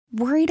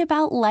Worried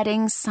about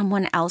letting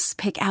someone else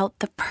pick out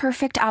the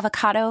perfect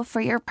avocado for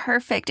your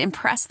perfect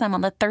impress them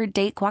on the third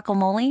date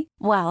guacamole?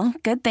 Well,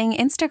 good thing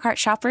Instacart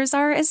shoppers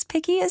are as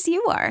picky as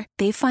you are.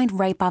 They find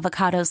ripe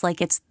avocados like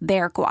it's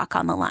their guac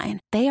on the line.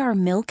 They are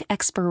milk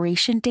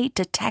expiration date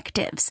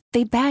detectives.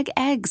 They bag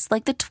eggs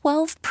like the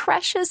 12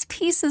 precious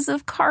pieces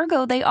of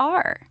cargo they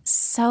are.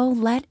 So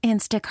let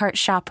Instacart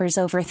shoppers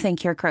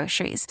overthink your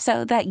groceries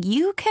so that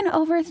you can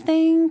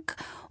overthink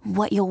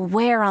what you'll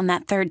wear on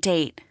that third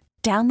date.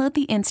 Download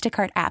the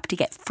Instacart app to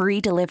get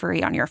free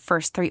delivery on your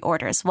first 3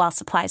 orders while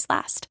supplies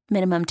last.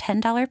 Minimum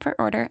 $10 per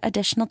order.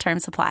 Additional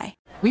terms apply.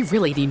 We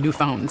really need new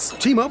phones.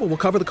 T-Mobile will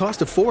cover the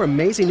cost of 4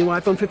 amazing new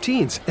iPhone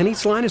 15s, and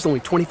each line is only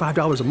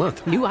 $25 a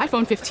month. New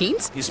iPhone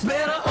 15s? It's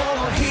better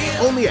over here.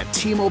 Only at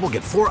T-Mobile,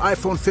 get 4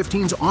 iPhone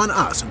 15s on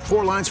us and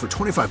 4 lines for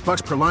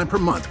 $25 per line per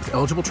month with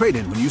eligible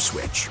trade-in when you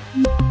switch.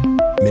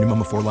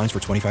 Minimum of 4 lines for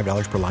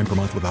 $25 per line per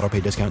month with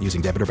autopay discount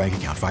using debit or bank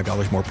account.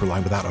 $5 more per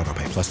line without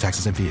autopay, plus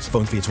taxes and fees.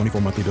 Phone fee at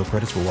 24 monthly bill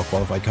credits for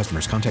well-qualified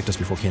customers. Contact us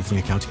before canceling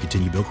account to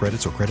continue bill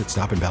credits or credit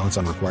stop and balance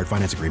on required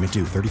finance agreement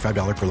due.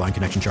 $35 per line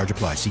connection charge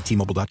applies. See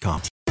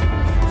T-Mobile.com.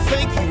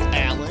 Thank you,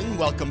 Alan.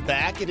 Welcome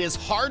back. It is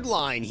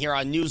Hardline here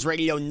on News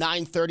Radio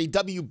 930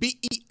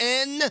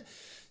 WBEN.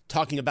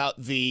 Talking about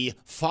the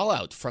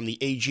fallout from the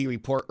AG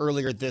report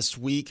earlier this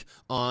week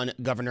on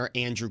Governor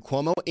Andrew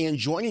Cuomo. And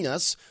joining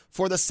us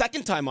for the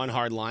second time on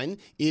Hardline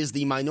is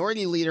the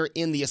minority leader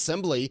in the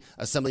Assembly,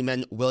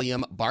 Assemblyman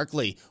William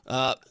Barkley.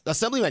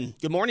 Assemblyman,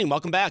 good morning.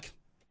 Welcome back.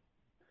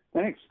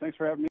 Thanks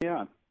for having me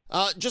on.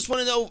 Just want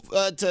to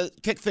know, to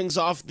kick things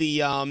off,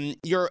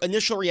 your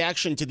initial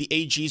reaction to the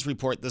AG's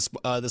report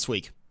this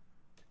week.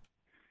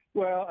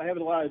 Well, I have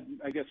a lot of,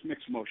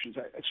 mixed emotions.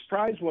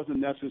 Surprise wasn't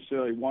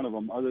necessarily one of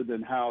them, other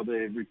than how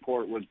the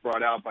report was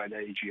brought out by the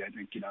AG. I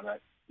think,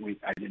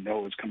 I didn't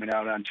know it was coming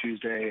out on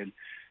Tuesday, and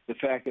the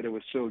fact that it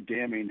was so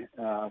damning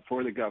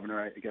for the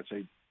governor, I guess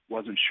I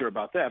wasn't sure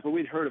about that. But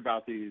we'd heard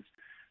about these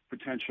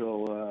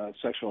potential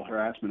sexual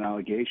harassment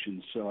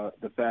allegations. So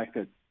the fact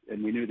that,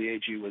 and we knew the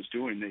AG was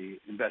doing the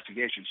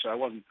investigation, so I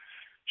wasn't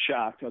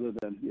shocked, other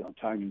than,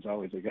 timing's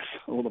always,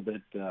 a little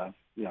bit,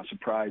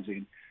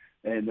 surprising.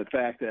 And the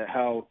fact that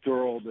how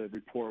thorough the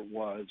report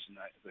was, and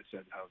as I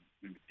said, how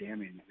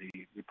damning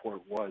the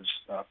report was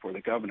for the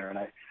governor. And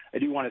I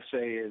do want to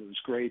say it was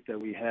great that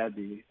we had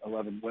the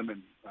 11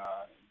 women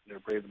that are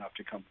brave enough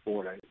to come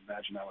forward. I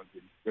imagine that would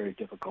be very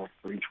difficult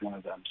for each one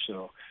of them.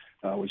 So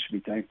we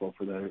should be thankful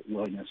for their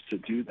willingness to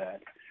do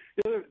that.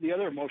 The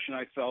other emotion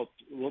I felt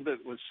a little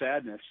bit was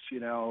sadness.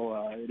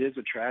 It is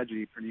a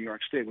tragedy for New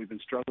York State. We've been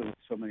struggling with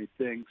so many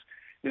things.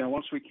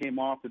 Once we came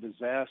off the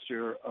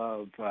disaster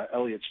of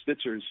Eliot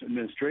Spitzer's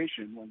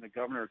administration, when the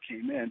governor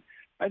came in,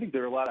 I think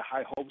there were a lot of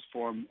high hopes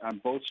for him on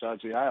both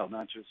sides of the aisle,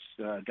 not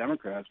just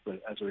Democrats,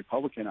 but as a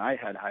Republican, I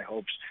had high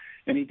hopes.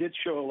 And he did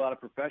show a lot of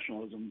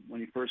professionalism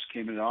when he first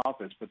came into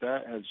office, but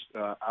that has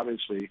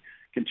obviously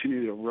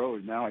continued to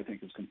erode. Now I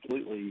think it's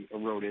completely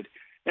eroded.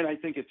 And I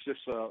think it's just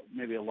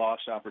maybe a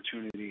lost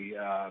opportunity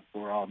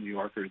for all New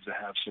Yorkers to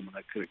have someone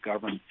that could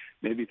govern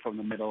maybe from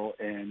the middle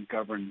and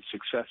govern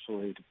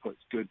successfully to put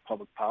good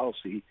public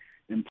policy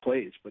in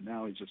place. But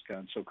now he's just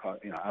gotten so caught,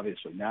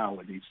 obviously now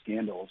with these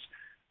scandals,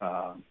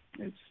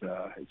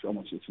 it's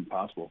almost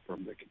impossible for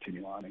him to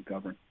continue on and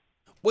govern.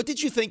 What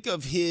did you think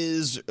of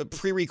his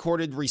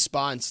pre-recorded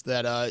response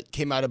that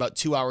came out about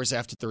 2 hours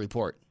after the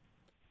report?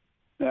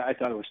 I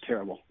thought it was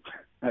terrible.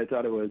 I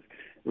thought it was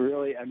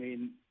really,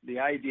 the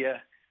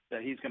idea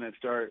that he's going to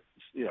start,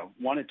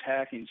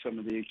 attacking some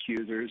of the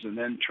accusers and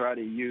then try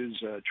to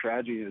use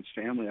tragedy in his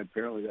family.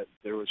 Apparently that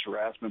there was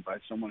harassment by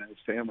someone in his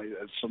family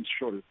as some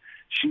sort of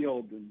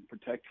shield and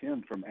protect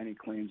him from any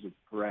claims of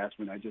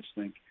harassment. I just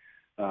think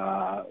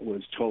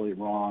was totally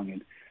wrong.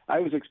 And I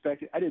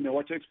didn't know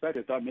what to expect.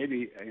 I thought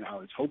maybe, I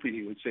was hoping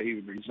he would say he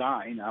would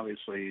resign.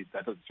 Obviously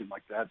that doesn't seem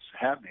like that's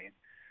happening.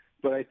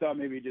 But I thought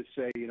maybe just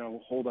say,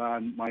 hold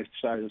on, my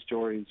side of the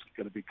story is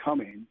going to be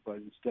coming. But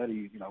instead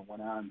he,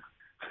 went on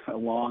a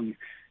long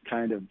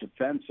kind of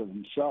defense of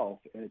himself.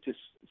 And it just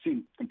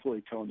seemed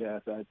completely tone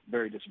deaf. That's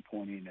very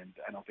disappointing, and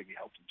I don't think he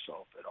helped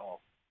himself at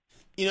all.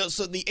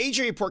 So the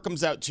AG report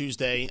comes out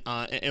Tuesday,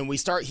 and we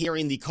start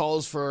hearing the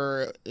calls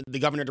for the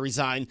governor to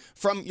resign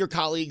from your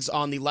colleagues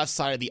on the left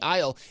side of the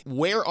aisle.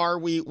 Where are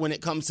we when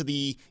it comes to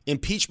the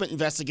impeachment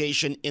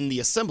investigation in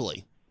the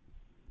Assembly?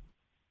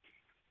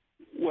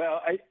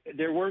 Well,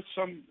 there were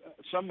some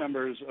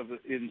members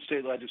in the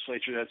state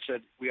legislature that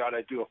said we ought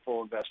to do a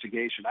full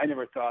investigation. I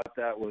never thought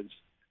that was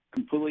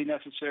completely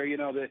necessary.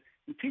 The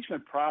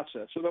impeachment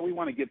process, so that we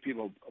want to give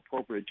people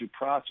appropriate due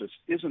process,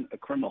 isn't a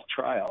criminal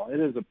trial. It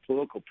is a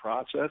political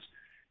process,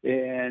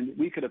 and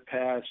we could have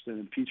passed an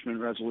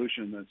impeachment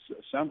resolution in the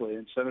Assembly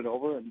and sent it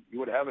over, and you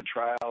would have a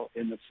trial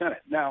in the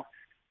Senate. Now,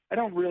 I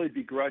don't really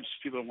begrudge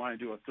people who want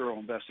to do a thorough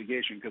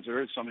investigation, because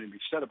there is something to be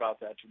said about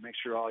that, to make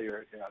sure all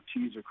your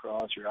T's are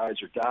crossed, your I's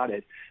are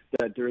dotted,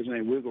 that there isn't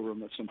any wiggle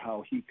room that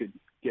somehow he could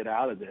get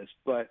out of this.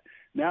 But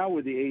now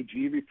with the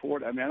AG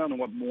report, I don't know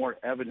what more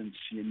evidence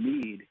you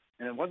need.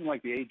 And it wasn't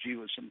like the AG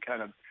was some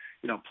kind of,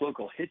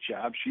 political hit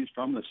job. She's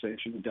from the state.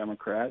 She's a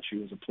Democrat. She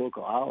was a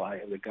political ally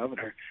of the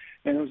governor,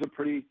 and it was a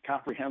pretty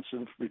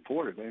comprehensive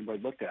report. If anybody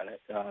looked at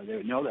it, they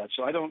would know that.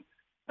 So I don't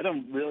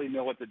really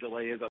know what the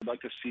delay is. I'd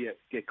like to see it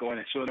get going.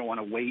 I certainly don't want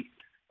to wait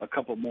a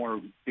couple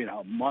more,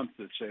 months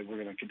that say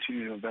we're going to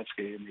continue to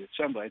investigate in the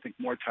assembly. I think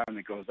more time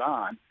that goes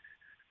on.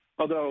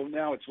 Although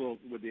now it's a little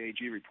with the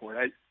AG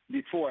report.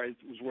 Before, I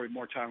was worried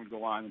more time would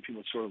go on and people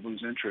would sort of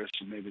lose interest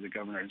and maybe the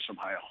governor would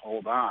somehow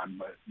hold on.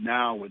 But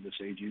now with this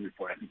AG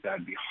report, I think that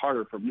would be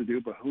harder for him to do.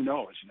 But who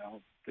knows?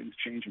 Things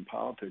change in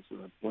politics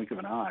with a blink of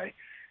an eye.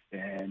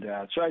 And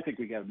so I think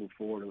we got to move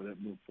forward with it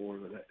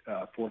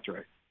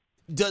forthright.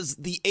 Does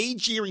the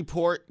AG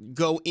report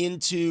go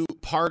into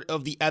part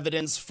of the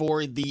evidence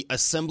for the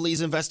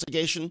Assembly's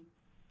investigation?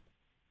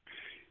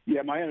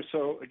 Yeah,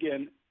 so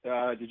again,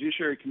 the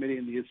Judiciary Committee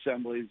and the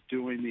Assembly is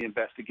doing the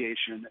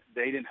investigation.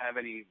 They didn't have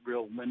any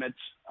real limits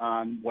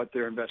on what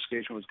their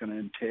investigation was going to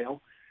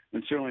entail.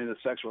 And certainly the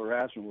sexual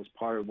harassment was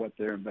part of what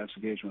their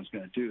investigation was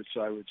going to do.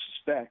 So I would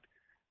suspect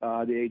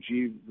the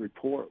AG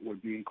report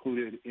would be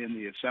included in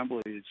the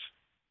Assembly's,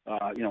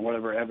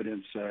 whatever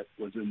evidence that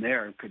was in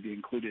there could be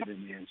included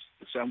in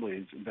the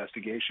Assembly's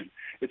investigation.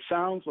 It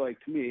sounds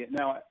like to me,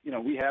 now,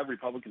 we have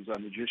Republicans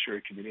on the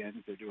Judiciary Committee. I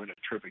think they're doing a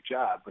terrific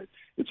job, but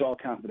it's all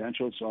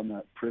confidential, so I'm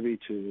not privy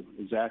to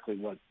exactly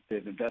what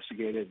they've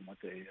investigated and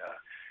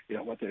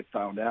what they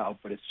found out.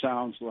 But it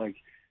sounds like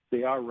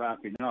they are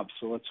wrapping up.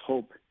 So let's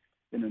hope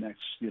in the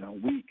next,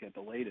 week at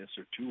the latest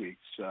or 2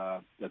 weeks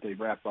that they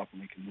wrap up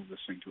and we can move this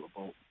thing to a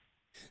vote.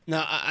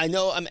 Now, I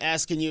know I'm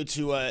asking you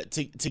to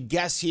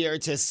guess here,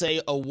 to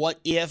say a what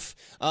if,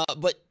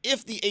 but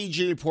if the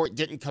AG report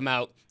didn't come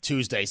out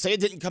Tuesday, say it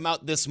didn't come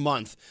out this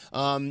month,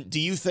 do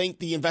you think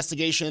the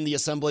investigation in the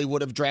Assembly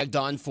would have dragged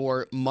on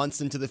for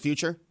months into the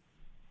future?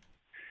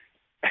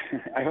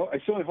 I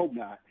certainly hope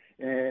not.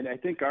 And I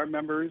think our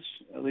members,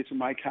 at least in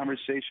my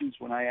conversations,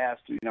 when I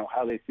asked,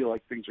 how they feel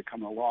like things are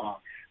coming along,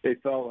 they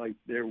felt like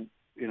there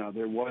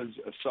was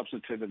a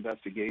substantive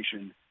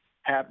investigation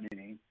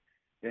happening.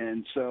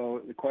 And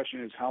so the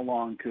question is, how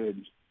long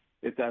could,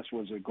 if that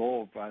was a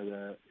goal by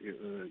either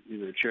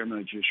the chairman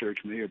of the Judiciary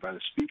Committee or by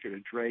the Speaker, to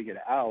drag it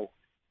out?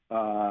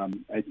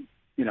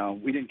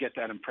 We didn't get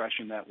that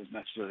impression that was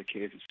necessarily the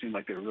case. It seemed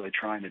like they were really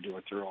trying to do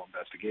a thorough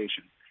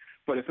investigation.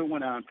 But if it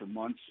went on for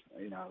months,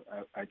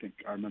 I think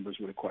our members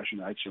would have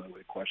questioned. I certainly would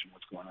have questioned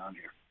what's going on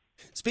here.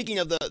 Speaking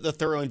of the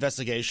thorough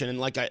investigation, and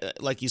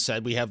like you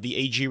said, we have the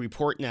AG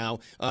report now.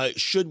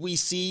 Should we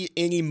see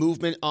any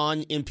movement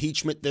on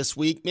impeachment this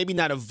week? Maybe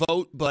not a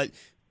vote, but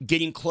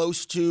getting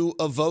close to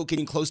a vote,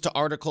 getting close to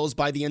articles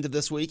by the end of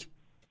this week?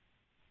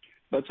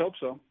 Let's hope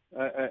so.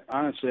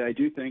 Honestly, I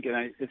do think,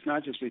 and it's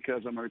not just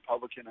because I'm a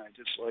Republican, I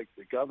just like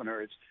the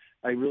governor.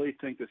 I really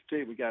think the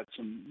state, we got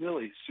some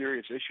really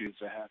serious issues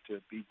that have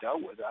to be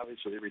dealt with.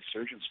 Obviously, the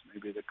resurgence,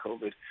 maybe the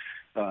COVID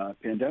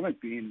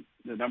pandemic being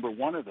the number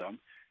one of them.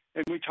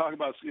 And we talk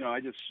about,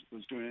 I just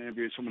was doing an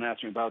interview. Someone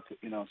asked me about,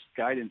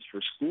 guidance for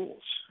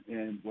schools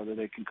and whether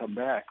they can come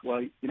back.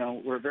 Well,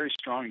 we're a very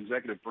strong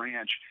executive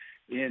branch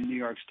in New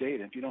York State.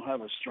 If you don't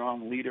have a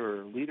strong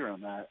leader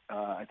on that,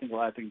 I think a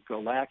lot of things go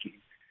lacking.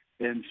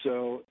 And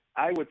so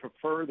I would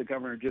prefer the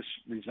governor just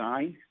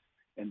resign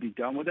and be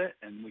done with it,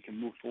 and we can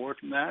move forward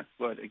from that.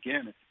 But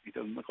again, if he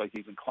doesn't look like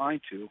he's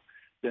inclined to,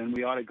 then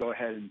we ought to go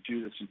ahead and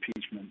do this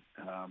impeachment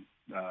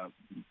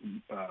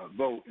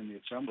vote in the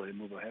Assembly and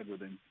move ahead with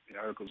the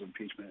articles of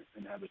impeachment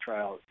and have the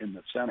trial in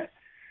the Senate.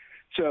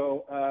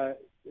 So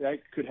that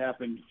could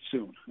happen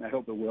soon. I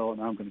hope it will,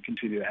 and I'm going to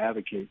continue to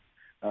advocate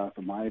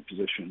for my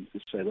position to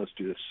say let's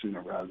do this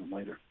sooner rather than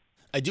later.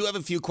 I do have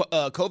a few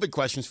COVID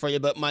questions for you,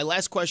 but my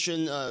last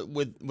question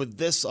with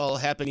this all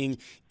happening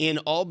in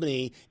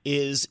Albany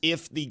is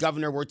if the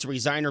governor were to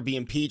resign or be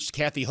impeached,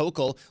 Kathy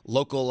Hochul,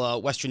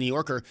 local Western New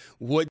Yorker,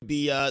 would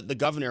be the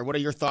governor. What are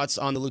your thoughts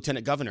on the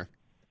lieutenant governor?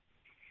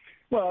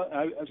 Well,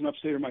 as an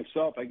upstater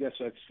myself, I guess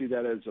I see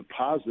that as a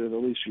positive. At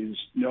least she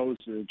knows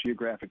the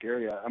geographic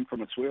area. I'm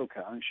from Oswego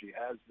County. She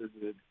has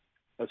visited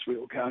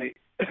Oswego County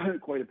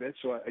quite a bit,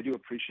 so I do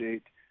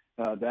appreciate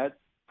that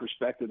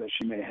perspective that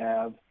she may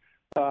have.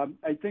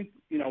 I think,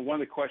 one of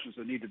the questions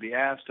that need to be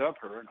asked of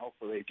her, and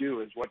hopefully they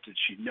do, is what did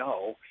she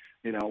know?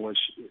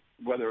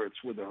 Whether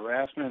it's with the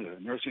harassment or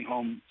the nursing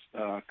home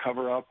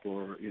cover-up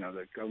or,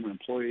 the government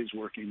employees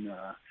working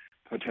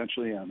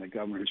potentially on the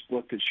governor's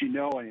book. Did she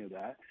know any of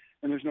that?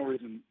 And there's no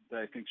reason that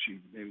I think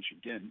maybe she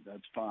didn't.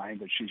 That's fine,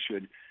 but she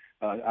should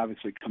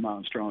obviously come out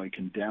and strongly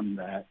condemn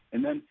that.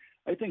 And then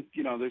I think,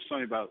 there's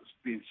something about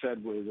being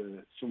said with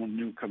someone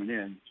new coming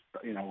in,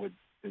 with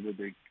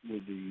the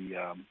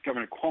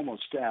Governor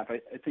Cuomo's staff. I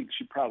think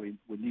she probably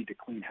would need to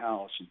clean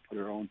house and put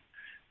her own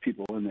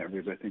people in there,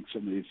 because I think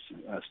some of these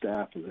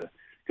staff of the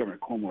Governor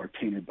Cuomo are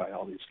tainted by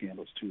all these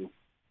scandals too.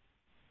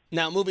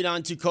 Now, moving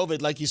on to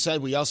COVID, like you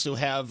said, we also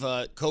have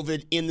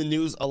COVID in the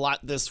news a lot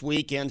this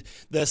week, and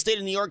the state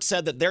of New York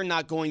said that they're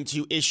not going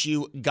to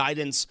issue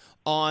guidance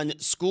on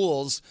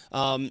schools.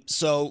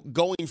 So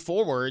going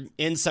forward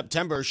in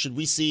September, should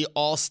we see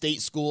all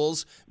state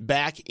schools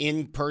back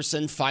in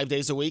person 5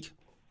 days a week?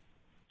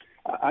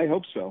 I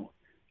hope so.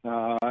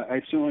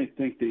 I certainly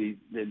think the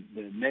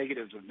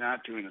negatives of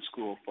not doing a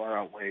school far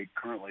outweigh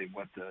currently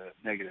what the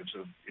negatives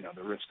of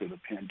the risk of the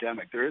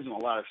pandemic. There isn't a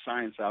lot of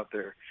science out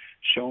there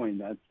showing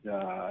that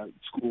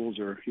schools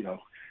are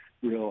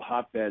real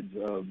hotbeds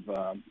of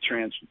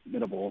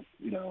transmittable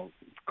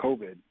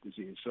COVID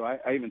disease. So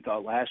I even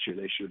thought last year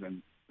they should have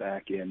been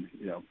back in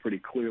pretty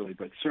clearly,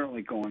 but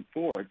certainly going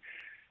forward.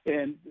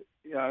 And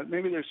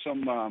maybe there's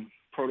some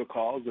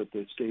protocols that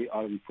the state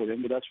ought to be put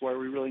in, but that's why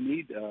we really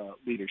need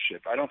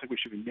leadership. I don't think we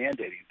should be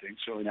mandating things,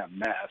 certainly not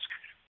masks.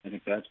 I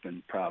think that's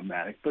been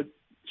problematic. But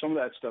some of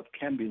that stuff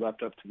can be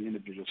left up to the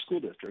individual school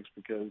districts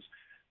because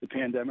the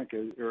pandemic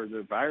or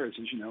the virus,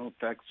 as you know,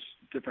 affects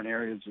different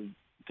areas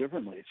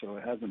differently. So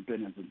it hasn't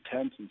been as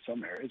intense in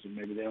some areas, and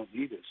maybe they don't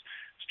need as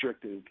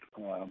strict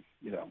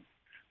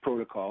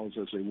protocols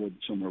as they would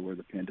somewhere where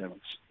the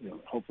pandemic's,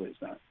 hopefully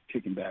it's not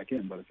kicking back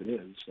in, but if it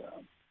is,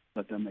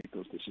 let them make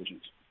those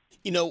decisions.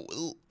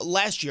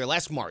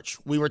 Last March,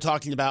 we were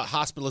talking about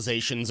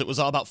hospitalizations. It was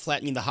all about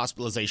flattening the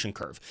hospitalization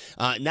curve.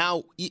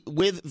 Now,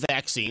 with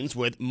vaccines,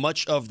 with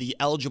much of the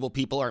eligible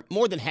people, or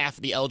more than half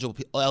of the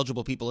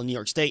eligible people in New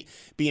York State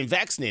being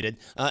vaccinated,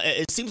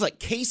 it seems like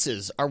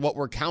cases are what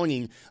we're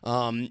counting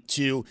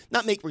to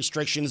not make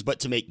restrictions, but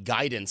to make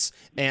guidance.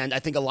 And I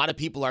think a lot of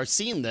people are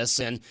seeing this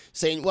and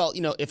saying, well,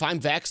 if I'm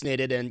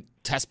vaccinated and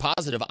test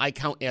positive, I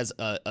count as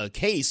a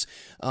case.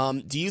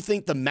 Do you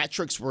think the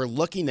metrics we're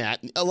looking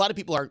at, a lot of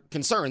people are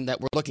concerned that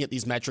we're looking at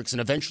these metrics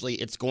and eventually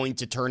it's going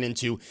to turn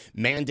into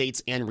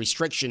mandates and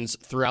restrictions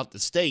throughout the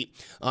state.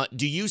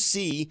 Do you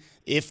see,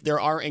 if there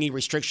are any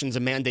restrictions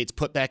and mandates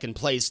put back in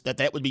place,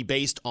 that would be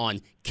based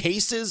on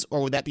cases,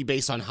 or would that be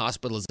based on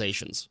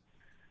hospitalizations?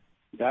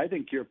 Yeah, I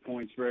think your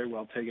point's very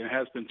well taken. It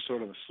has been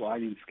sort of a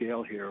sliding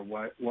scale here,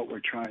 what we're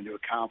trying to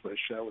accomplish.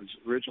 That was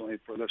originally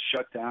for the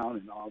shutdown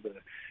and all the,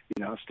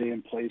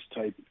 stay-in-place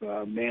type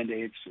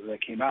mandates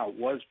that came out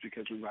was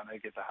because we wanted to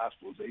get the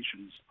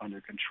hospitalizations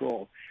under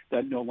control.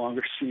 That no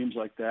longer seems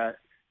like that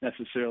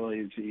necessarily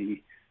is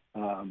the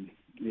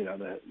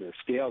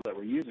scale that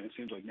we're using. It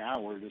seems like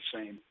now we're just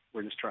saying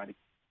we're just trying to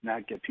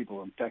not get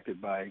people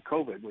infected by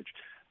COVID, which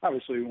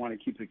obviously we want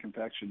to keep the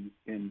infection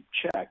in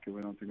check, and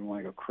we don't think we want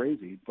to go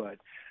crazy. But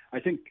I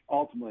think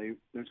ultimately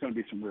there's going to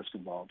be some risk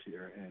involved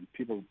here, and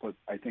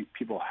I think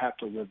people have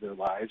to live their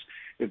lives.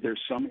 If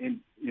there's some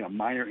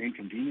minor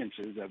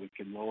inconveniences that we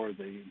can lower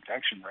the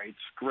infection rates,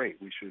 great.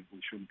 We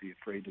shouldn't be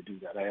afraid to do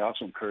that. I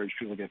also encourage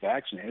people to get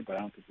vaccinated, but I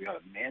don't think we ought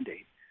to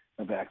mandate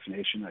a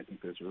vaccination. I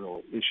think there's a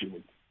real issue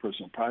with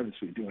personal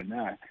privacy doing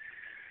that.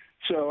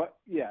 So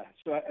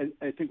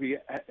I think we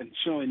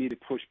certainly need to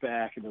push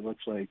back if it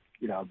looks like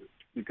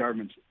the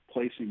government's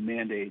placing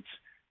mandates,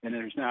 and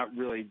there's not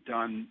really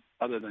done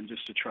other than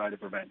just to try to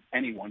prevent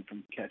anyone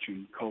from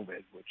catching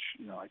COVID,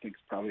 which I think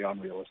is probably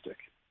unrealistic.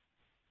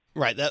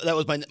 Right. That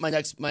was my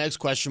next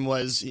question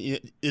was,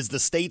 is the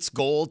state's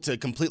goal to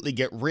completely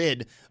get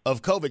rid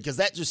of COVID? Because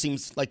that just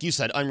seems, like you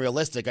said,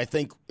 unrealistic. I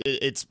think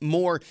it's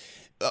more,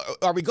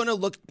 are we going to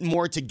look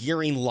more to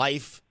gearing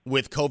life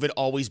with COVID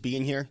always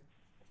being here?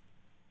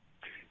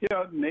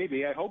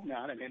 Maybe. I hope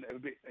not. I mean,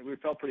 we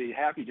felt pretty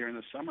happy during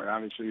the summer,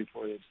 obviously,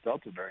 before this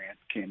Delta variant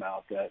came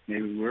out, that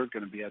maybe we were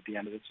going to be at the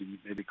end of this, and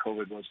maybe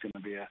COVID was going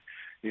to be a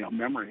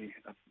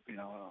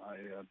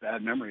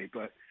bad memory.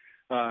 But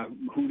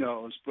who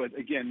knows? But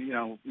again,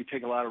 we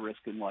take a lot of risk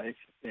in life,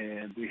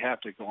 and we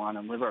have to go on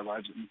and live our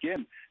lives. And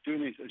again,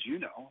 doing these, as you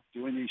know,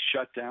 doing these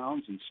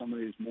shutdowns and some of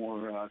these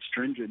more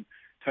stringent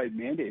type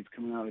mandates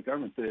coming out of the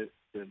government, the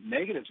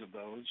negatives of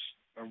those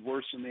are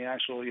worse than the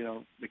actual,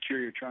 the cure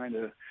you're trying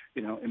to,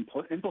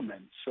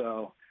 implement.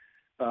 So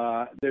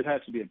there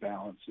has to be a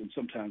balance. And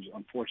sometimes,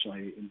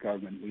 unfortunately, in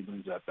government, we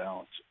lose that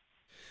balance.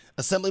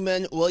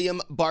 Assemblyman William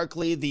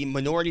Barkley, the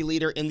minority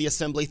leader in the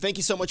Assembly, thank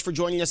you so much for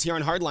joining us here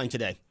on Hardline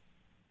today.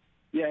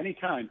 Yeah,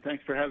 anytime.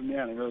 Thanks for having me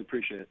on. I really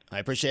appreciate it. I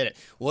appreciate it.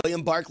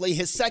 William Barkley,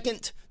 his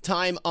second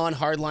time on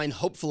Hardline,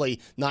 hopefully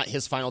not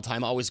his final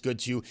time. Always good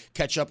to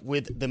catch up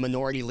with the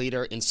minority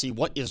leader and see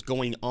what is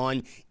going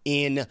on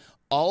in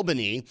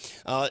Albany.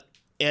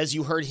 As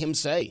you heard him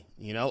say,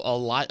 a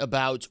lot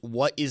about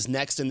what is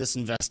next in this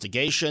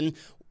investigation.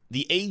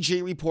 The AG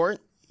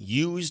report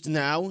used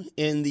now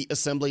in the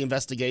Assembly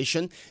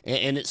investigation,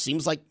 and it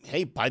seems like,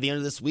 hey, by the end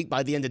of this week,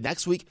 by the end of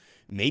next week,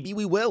 maybe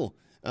we will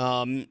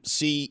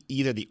see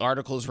either the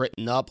articles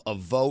written up, a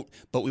vote,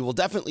 but we will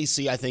definitely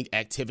see, I think,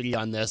 activity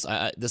on this.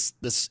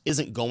 This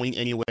isn't going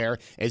anywhere,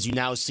 as you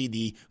now see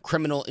the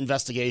criminal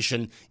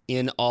investigation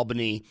in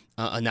Albany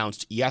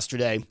announced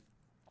yesterday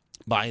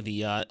by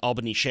the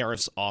Albany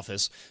Sheriff's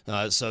Office.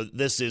 So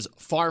this is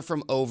far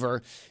from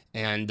over.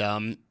 And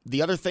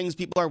the other things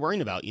people are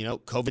worrying about,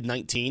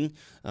 COVID-19,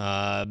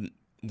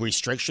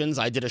 restrictions.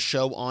 I did a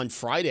show on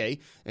Friday,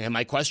 and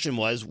my question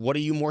was, what are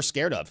you more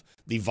scared of,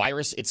 the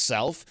virus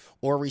itself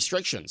or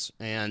restrictions?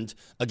 And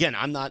again,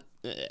 I'm not,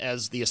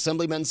 as the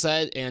Assemblyman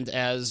said and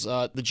as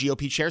the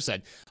GOP chair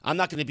said, I'm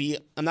not going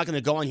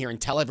to go on here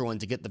and tell everyone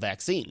to get the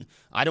vaccine.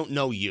 I don't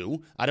know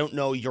you. I don't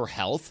know your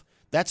health.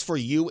 That's for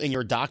you and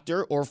your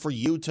doctor, or for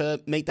you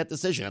to make that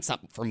decision. That's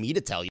not for me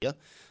to tell you.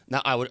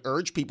 Now, I would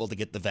urge people to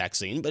get the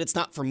vaccine, but it's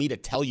not for me to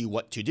tell you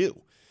what to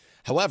do.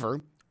 However,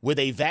 with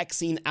a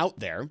vaccine out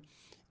there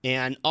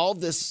and all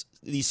these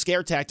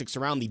scare tactics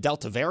around the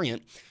Delta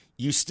variant,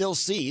 you still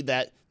see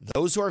that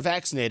those who are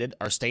vaccinated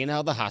are staying out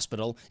of the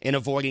hospital and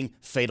avoiding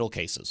fatal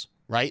cases,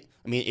 right?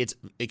 I mean, it's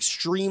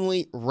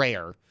extremely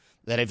rare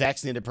that a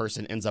vaccinated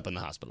person ends up in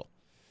the hospital.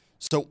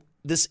 So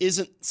this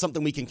isn't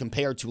something we can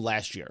compare to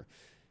last year.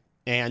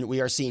 And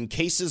we are seeing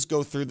cases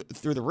go through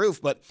the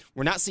roof, but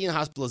we're not seeing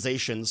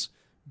hospitalizations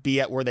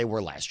be at where they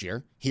were last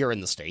year here in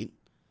the state.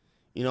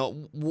 You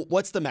know,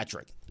 what's the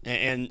metric?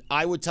 And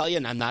I would tell you,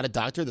 and I'm not a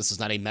doctor, this is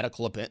not a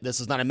medical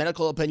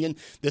opinion.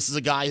 This is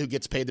a guy who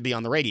gets paid to be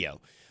on the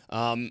radio.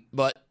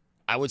 But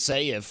I would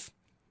say if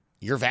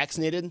you're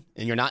vaccinated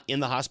and you're not in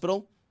the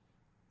hospital,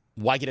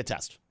 why get a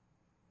test?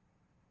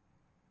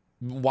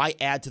 Why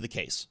add to the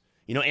case?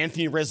 You know,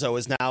 Anthony Rizzo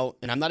is now,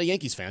 and I'm not a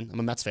Yankees fan, I'm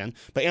a Mets fan,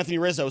 but Anthony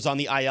Rizzo is on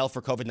the IL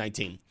for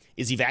COVID-19.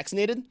 Is he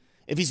vaccinated?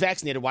 If he's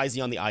vaccinated, why is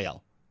he on the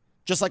IL?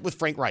 Just like with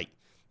Frank Wright.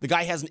 The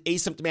guy has an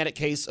asymptomatic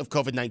case of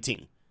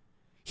COVID-19.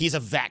 He's a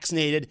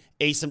vaccinated,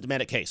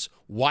 asymptomatic case.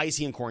 Why is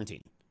he in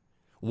quarantine?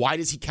 Why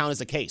does he count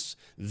as a case?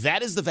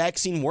 That is the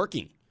vaccine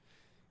working.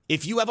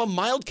 If you have a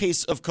mild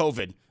case of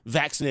COVID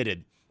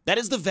vaccinated, that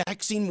is the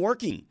vaccine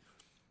working.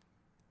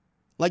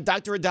 Like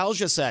Dr.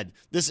 Adalja said,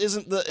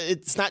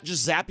 it's not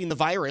just zapping the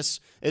virus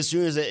as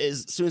soon as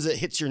it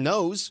hits your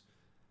nose.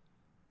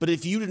 But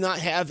if you do not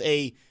have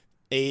a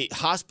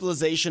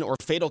hospitalization or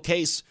fatal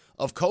case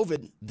of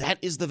COVID, that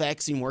is the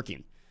vaccine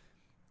working.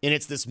 And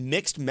it's this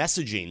mixed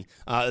messaging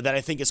that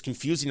I think is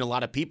confusing a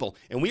lot of people.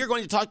 And we are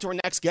going to talk to our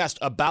next guest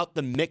about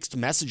the mixed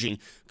messaging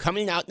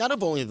coming out, not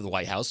only of the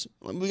White House.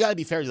 We got to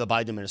be fair to the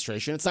Biden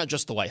administration. It's not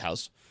just the White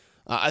House.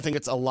 I think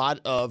it's a lot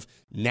of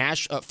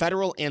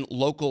federal and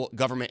local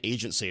government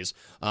agencies.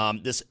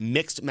 This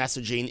mixed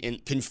messaging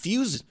and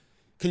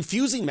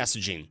confusing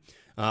messaging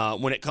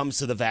when it comes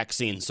to the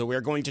vaccine. So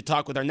we're going to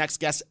talk with our next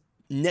guest,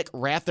 Nick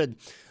Rathod,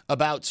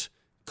 about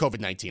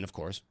COVID-19, of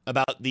course,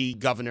 about the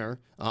governor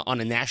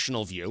on a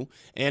national view,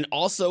 and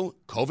also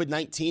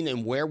COVID-19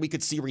 and where we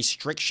could see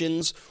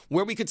restrictions,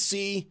 where we could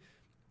see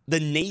the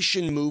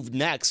nation move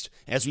next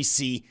as we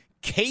see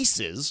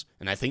cases,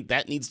 and I think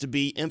that needs to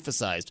be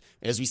emphasized,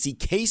 as we see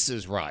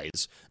cases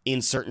rise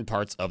in certain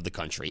parts of the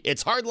country.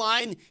 It's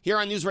Hardline here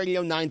on News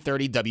Radio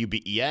 930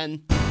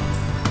 WBEN.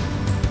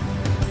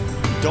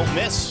 Don't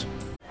miss.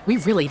 We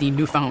really need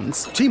new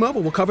phones. T-Mobile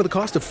will cover the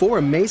cost of 4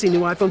 amazing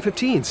new iPhone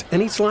 15s,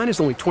 and each line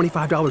is only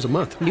 $25 a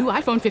month. New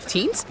iPhone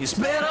 15s? It's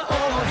better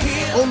over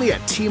here. Only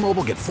at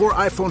T-Mobile, get 4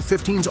 iPhone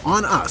 15s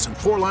on us and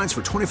 4 lines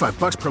for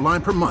 $25 per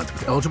line per month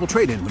with eligible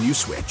trade-in when you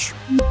switch.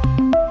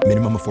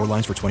 Minimum of 4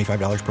 lines for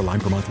 $25 per line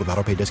per month with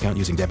autopay discount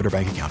using debit or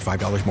bank account.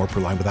 $5 more per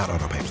line without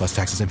autopay, plus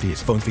taxes and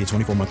fees. Phone fee at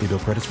 24 monthly bill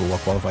credits for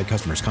well-qualified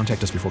customers.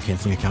 Contact us before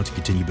canceling account to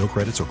continue bill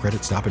credits or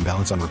credit stop and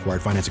balance on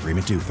required finance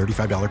agreement due.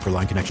 $35 per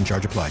line connection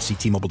charge applies. See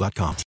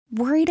T-Mobile.com.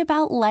 Worried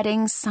about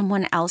letting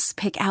someone else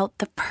pick out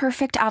the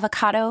perfect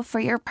avocado for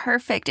your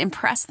perfect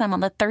impress them on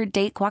the third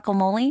date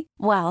guacamole?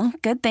 Well,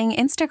 good thing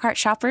Instacart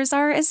shoppers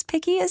are as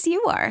picky as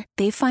you are.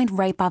 They find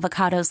ripe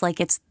avocados like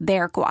it's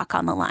their guac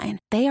on the line.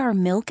 They are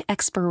milk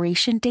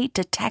expiration date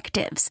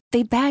detectives.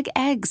 They bag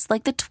eggs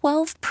like the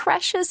 12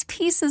 precious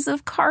pieces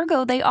of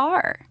cargo they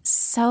are.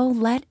 So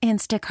let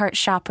Instacart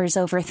shoppers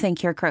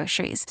overthink your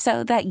groceries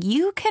so that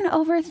you can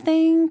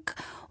overthink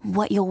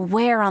what you'll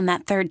wear on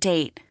that third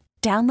date.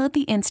 Download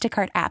the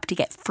Instacart app to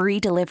get free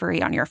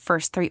delivery on your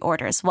first 3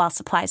 orders while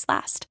supplies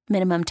last.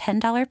 Minimum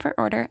 $10 per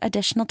order.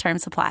 Additional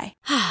terms apply.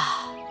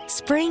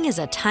 Spring is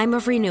a time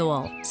of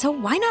renewal, so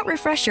why not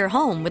refresh your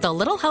home with a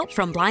little help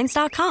from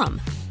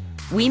Blinds.com?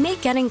 We make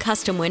getting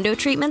custom window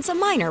treatments a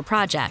minor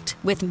project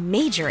with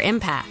major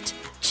impact.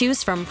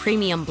 Choose from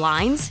premium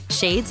blinds,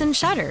 shades, and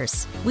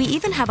shutters. We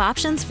even have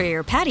options for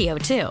your patio,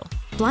 too.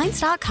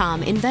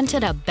 Blinds.com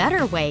invented a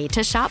better way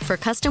to shop for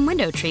custom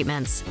window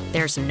treatments.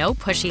 There's no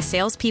pushy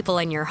salespeople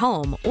in your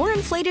home or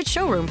inflated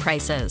showroom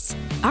prices.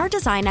 Our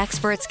design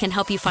experts can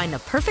help you find the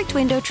perfect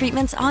window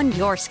treatments on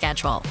your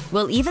schedule.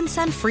 We'll even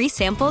send free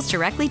samples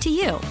directly to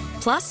you.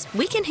 Plus,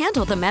 we can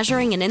handle the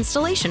measuring and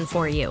installation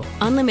for you.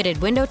 Unlimited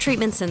window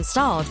treatments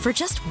installed for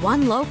just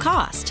one low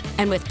cost.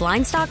 And with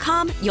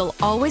Blinds.com, you'll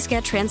always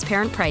get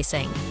transparent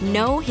pricing.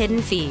 No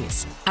hidden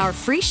fees. Our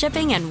free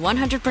shipping and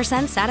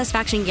 100%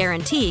 satisfaction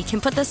guarantee can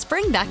put the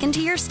spring back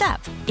into your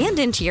step and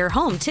into your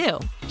home, too.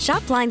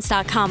 Shop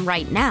Blinds.com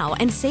right now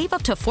and save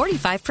up to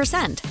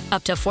 45%.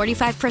 Up to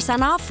 45%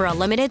 off for a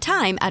limited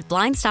time at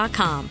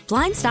Blinds.com.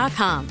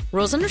 Blinds.com.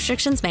 Rules and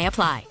restrictions may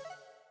apply.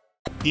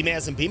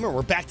 B-Maz and Beamer,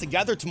 we're back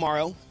together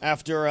tomorrow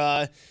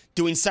after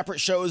doing separate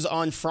shows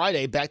on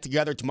Friday. Back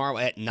together tomorrow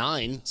at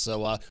 9.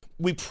 So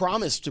we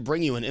promise to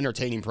bring you an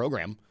entertaining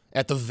program.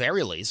 At the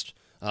very least,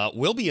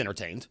 we'll be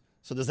entertained.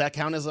 So does that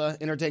count as an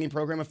entertaining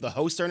program if the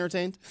hosts are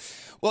entertained?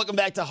 Welcome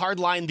back to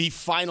Hardline, the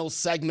final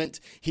segment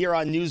here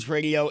on News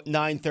Radio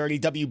 930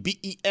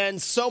 WBEN.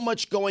 So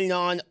much going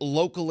on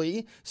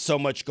locally, so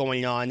much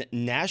going on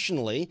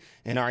nationally.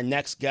 And our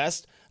next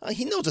guest,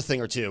 he knows a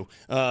thing or two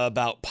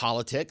about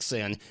politics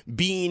and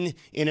being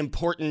in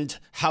important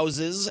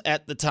houses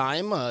at the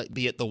time,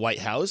 be it the White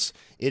House.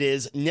 It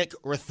is Nick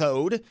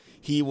Rathod.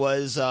 He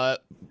was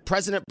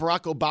President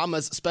Barack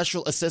Obama's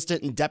special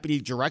assistant and deputy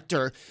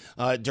director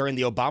during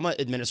the Obama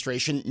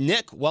administration.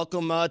 Nick,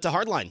 welcome to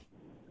Hardline.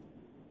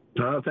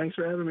 Thanks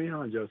for having me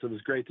on, Joseph.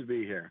 It's great to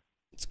be here.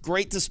 It's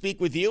great to speak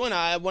with you, and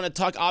I want to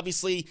talk,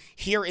 obviously,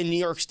 here in New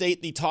York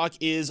State, the talk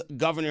is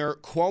Governor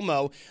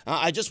Cuomo.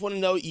 I just want to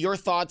know your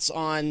thoughts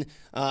on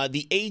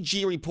the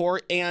AG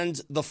report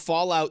and the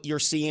fallout you're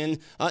seeing,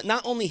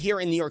 not only here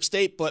in New York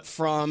State, but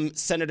from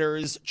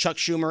Senators Chuck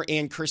Schumer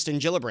and Kirsten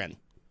Gillibrand.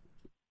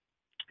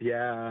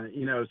 Yeah,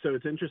 so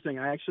it's interesting.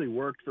 I actually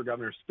worked for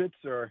Governor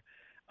Spitzer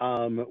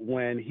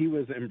when he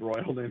was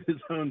embroiled in his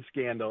own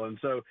scandal. And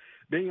so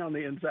being on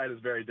the inside is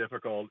very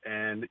difficult.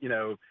 And,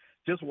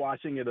 just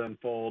watching it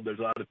unfold, there's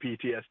a lot of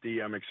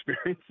PTSD I'm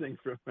experiencing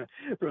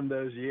from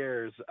those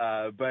years.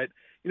 But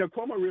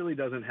Cuomo really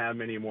doesn't have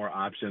many more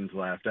options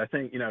left. I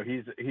think,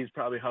 he's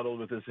probably huddled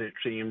with his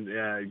team,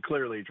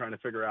 clearly trying to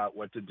figure out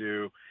what to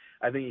do.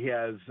 I think he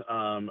has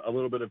a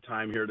little bit of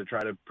time here to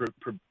try to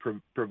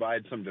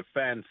provide some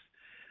defense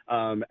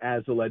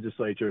as the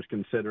legislature is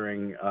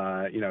considering,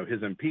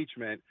 his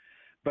impeachment.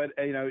 But,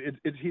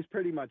 he's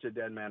pretty much a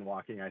dead man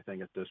walking, I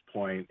think, at this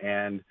point.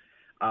 And,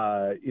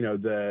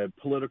 the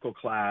political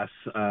class,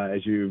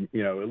 as you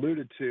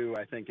alluded to,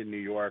 I think in New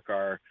York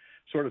are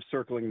sort of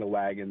circling the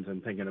wagons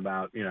and thinking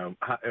about,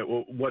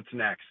 what's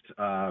next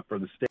for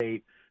the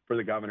state, for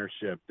the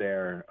governorship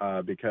there,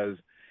 because,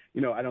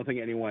 I don't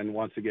think anyone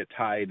wants to get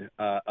tied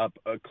up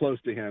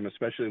close to him,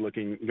 especially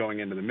going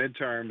into the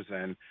midterms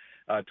and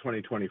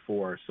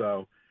 2024.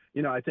 So,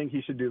 I think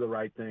he should do the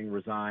right thing,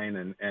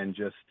 resign and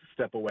just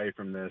step away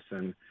from this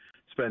and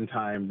spend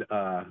time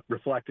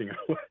reflecting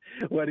on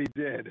what he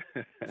did.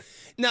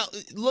 Now,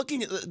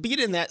 being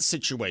in that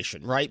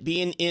situation, right?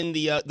 Being in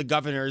the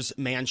governor's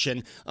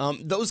mansion,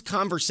 those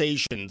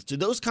conversations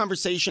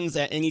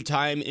at any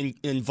time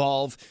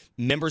involve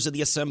members of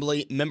the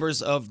assembly,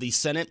 members of the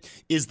Senate?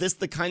 Is this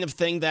the kind of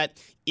thing that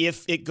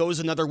if it goes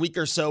another week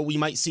or so, we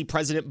might see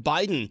President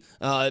Biden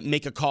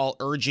make a call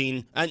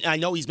urging, and I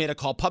know he's made a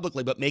call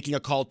publicly, but making a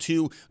call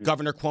to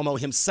Governor Cuomo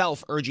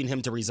himself, urging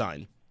him to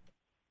resign?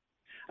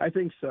 I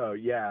think so,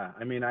 yeah.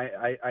 I mean,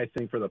 I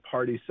think for the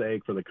party's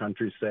sake, for the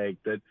country's sake,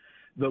 that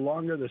the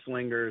longer this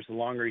lingers, the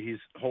longer he's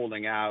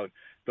holding out,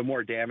 the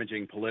more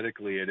damaging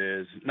politically it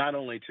is, not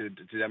only to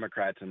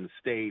Democrats in the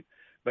state,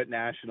 but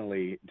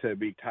nationally to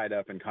be tied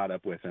up and caught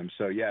up with him.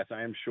 So, yes,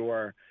 I am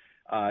sure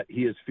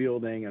he is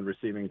fielding and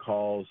receiving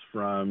calls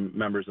from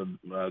members of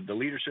the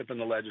leadership in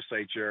the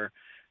legislature,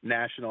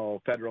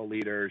 national, federal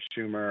leaders,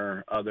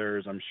 Schumer,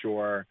 others, I'm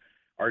sure,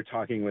 are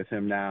talking with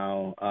him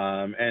now.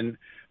 And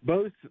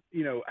both,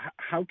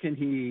 how can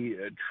he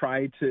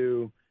try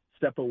to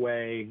step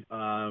away,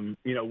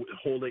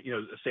 hold it,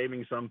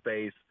 saving some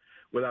face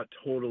without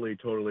totally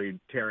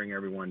tearing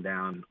everyone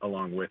down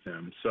along with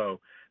him.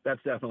 So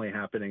that's definitely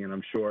happening. And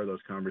I'm sure those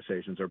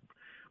conversations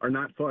are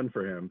not fun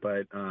for him,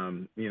 but,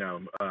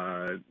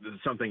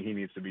 something he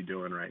needs to be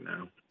doing right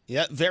now.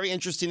 Yeah, very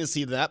interesting to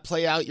see that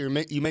play out.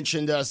 You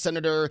mentioned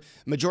Senator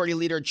Majority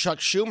Leader Chuck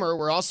Schumer.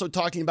 We're also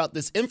talking about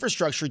this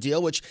infrastructure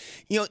deal, which,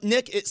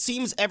 Nick, it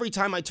seems every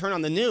time I turn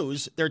on the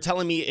news, they're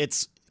telling me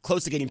it's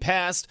close to getting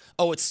passed.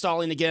 Oh, it's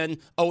stalling again.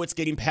 Oh, it's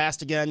getting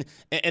passed again.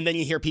 And then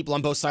you hear people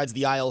on both sides of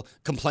the aisle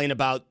complain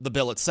about the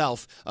bill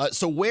itself.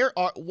 So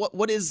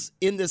what is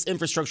in this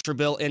infrastructure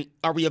bill, and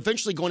are we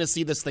eventually going to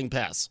see this thing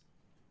pass?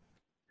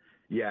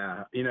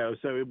 Yeah,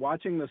 so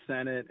watching the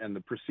Senate and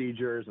the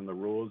procedures and the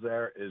rules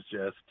there is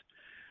just,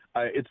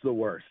 it's the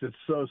worst. It's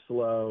so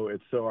slow.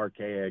 It's so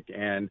archaic.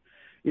 And,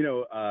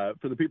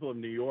 for the people of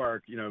New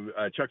York,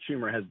 Chuck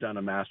Schumer has done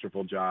a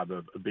masterful job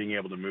of being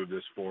able to move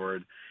this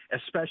forward,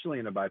 especially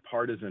in a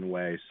bipartisan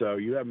way. So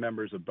you have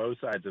members of both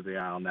sides of the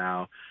aisle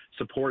now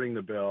supporting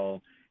the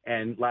bill.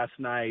 And last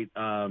night,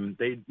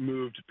 they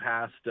moved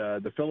past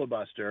the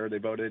filibuster. They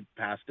voted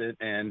past it,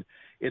 and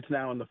it's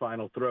now in the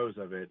final throes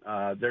of it.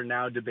 They're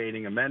now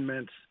debating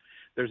amendments.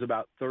 There's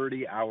about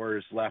 30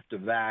 hours left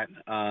of that.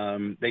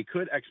 They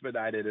could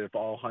expedite it if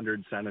all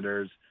 100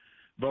 senators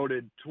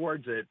voted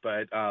towards it,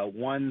 but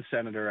one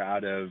senator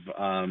out of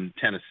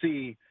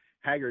Tennessee,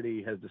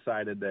 Hagerty, has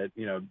decided that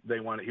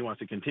he wants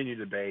to continue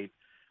debate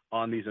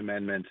on these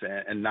amendments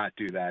and not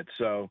do that.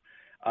 So.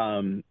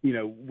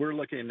 We're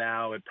looking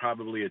now at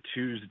probably a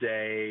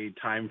Tuesday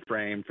time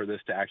frame for this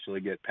to actually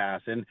get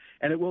passed, and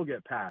it will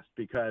get passed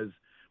because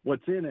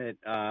what's in it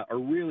are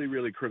really,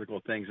 really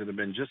critical things that have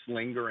been just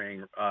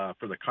lingering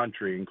for the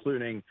country,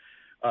 including,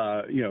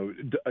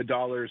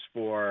 dollars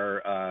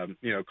for,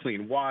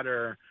 clean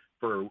water,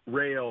 for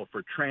rail,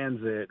 for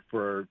transit,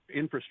 for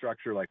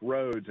infrastructure like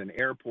roads and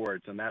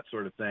airports and that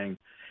sort of thing.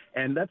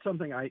 And that's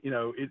something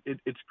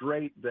it's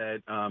great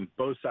that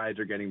both sides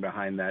are getting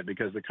behind that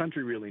because the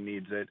country really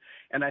needs it.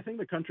 And I think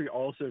the country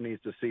also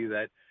needs to see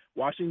that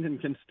Washington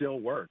can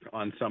still work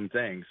on some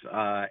things.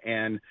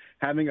 And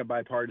having a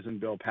bipartisan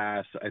bill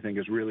pass, I think,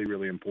 is really,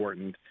 really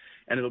important.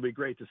 And it'll be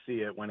great to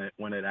see it when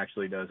it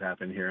actually does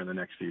happen here in the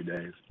next few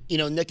days. You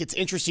know, Nick, it's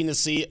interesting to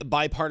see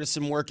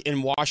bipartisan work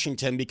in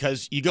Washington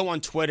because you go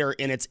on Twitter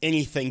and it's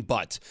anything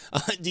but.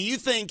 Do you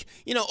think,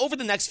 over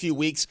the next few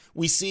weeks,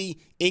 we see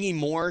any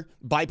more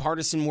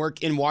bipartisan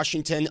work in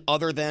Washington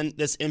other than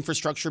this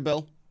infrastructure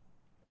bill?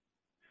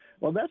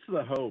 Well, that's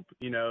the hope,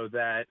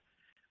 that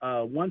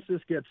once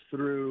this gets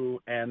through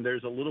and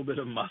there's a little bit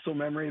of muscle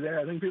memory there,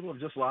 I think people have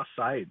just lost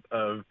sight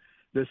of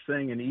this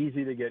thing and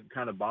easy to get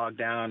kind of bogged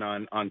down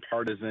on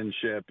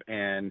partisanship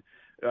and,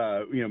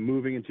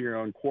 moving into your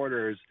own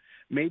quarters.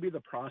 Maybe the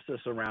process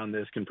around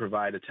this can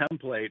provide a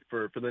template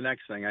for the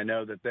next thing. I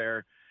know that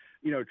they're,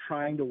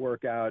 trying to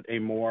work out a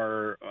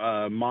more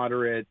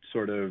moderate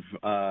sort of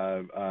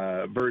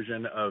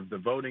version of the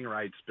voting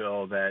rights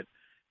bill that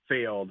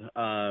failed,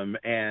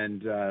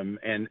 and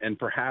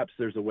perhaps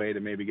there's a way to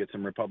maybe get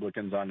some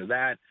Republicans onto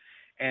that,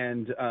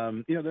 and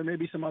there may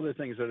be some other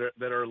things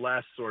that are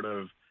less sort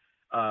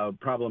of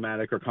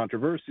problematic or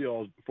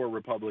controversial for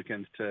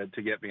Republicans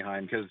to get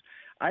behind, because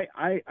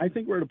I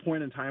think we're at a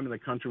point in time in the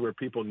country where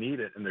people need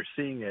it and they're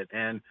seeing it,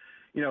 and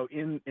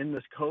in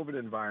this COVID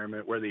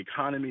environment where the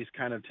economy's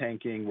kind of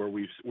tanking, where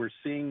we're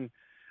seeing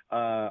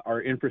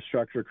our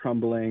infrastructure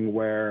crumbling,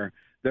 where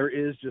there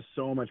is just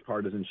so much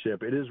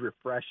partisanship. It is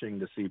refreshing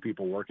to see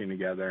people working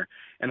together,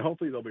 and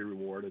hopefully they'll be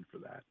rewarded for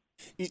that.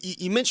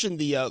 You mentioned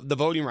the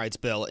voting rights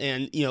bill,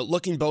 and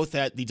looking both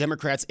at the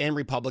Democrats and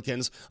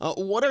Republicans,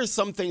 what are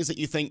some things that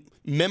you think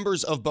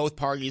members of both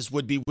parties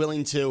would be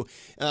willing to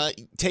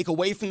take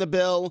away from the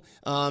bill,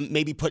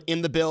 maybe put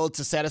in the bill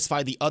to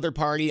satisfy the other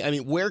party? I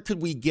mean, where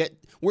could we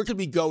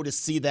go to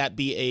see that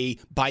be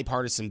a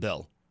bipartisan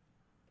bill?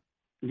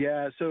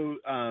 Yeah, so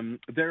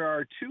there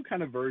are two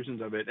kind of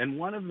versions of it, and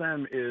one of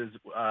them is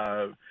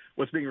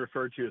what's being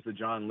referred to as the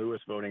John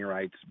Lewis voting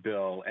rights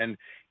bill. And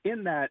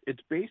in that, it's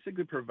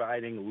basically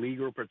providing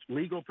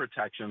legal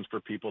protections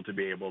for people to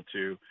be able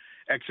to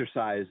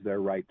exercise their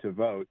right to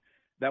vote.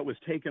 That was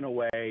taken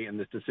away in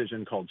this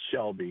decision called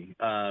Shelby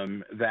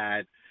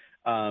that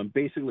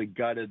basically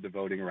gutted the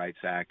Voting Rights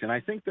Act. And I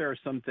think there are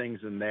some things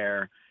in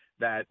there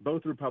that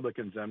both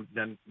Republicans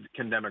and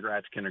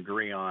Democrats can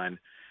agree on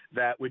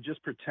that would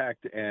just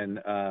protect and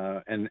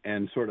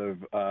sort of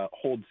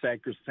hold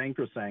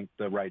sacrosanct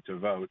the right to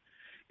vote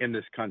in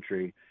this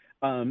country.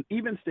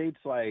 Even states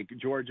like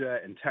Georgia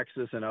and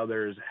Texas and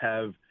others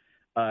have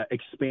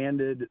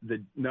expanded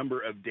the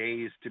number of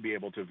days to be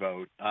able to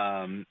vote.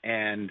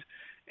 And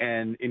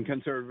in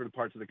conservative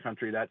parts of the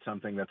country, that's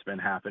something that's been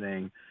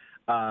happening.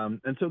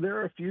 And so there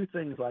are a few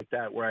things like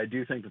that where I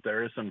do think that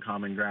there is some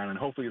common ground, and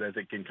hopefully that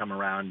it can come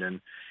around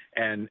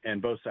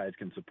and both sides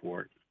can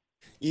support.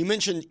 You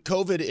mentioned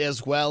COVID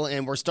as well,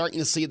 and we're starting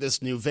to see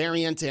this new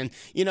variant. And,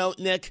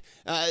 Nick,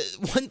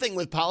 one thing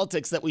with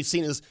politics that we've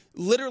seen is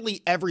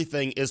literally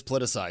everything is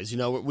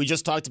politicized. We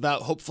just talked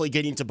about hopefully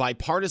getting to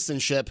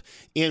bipartisanship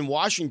in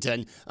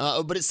Washington,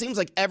 but it seems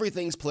like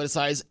everything's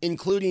politicized,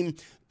 including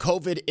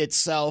COVID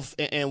itself,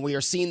 and we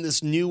are seeing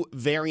this new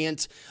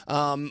variant,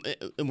 and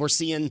we're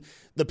seeing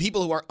the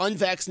people who are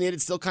unvaccinated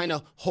still kind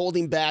of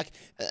holding back.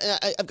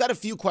 I've got a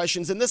few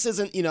questions, and this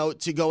isn't,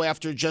 to go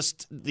after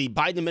just the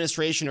Biden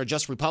administration or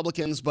just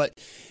Republicans, but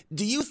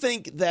do you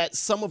think that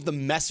some of the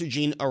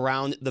messaging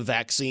around the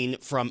vaccine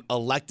from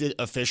elected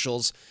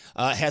officials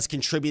has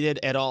contributed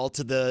at all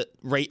to the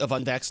rate of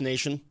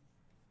unvaccination?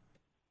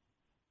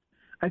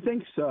 I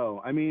think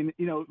so. I mean,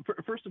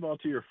 first of all,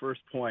 to your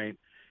first point,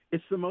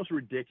 it's the most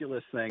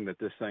ridiculous thing that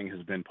this thing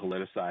has been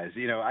politicized.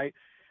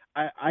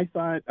 I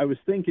thought, I was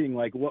thinking,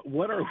 like,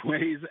 what are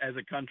ways as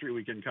a country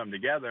we can come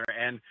together?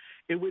 And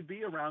it would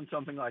be around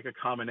something like a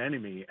common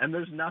enemy. And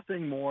there's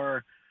nothing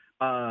more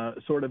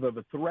sort of a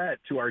threat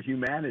to our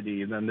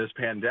humanity than this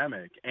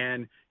pandemic.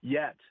 And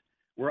yet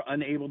we're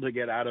unable to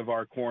get out of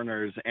our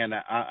corners and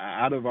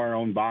out of our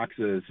own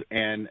boxes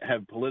and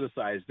have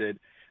politicized it.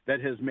 That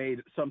has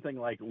made something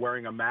like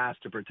wearing a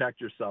mask to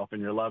protect yourself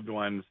and your loved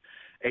ones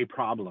a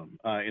problem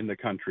in the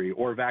country,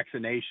 or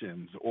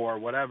vaccinations, or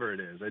whatever it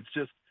is. It's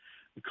just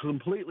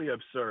completely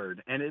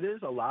absurd. And it is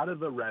a lot of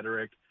the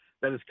rhetoric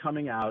that is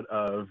coming out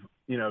of,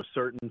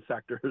 certain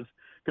sectors,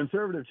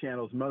 conservative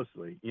channels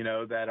mostly,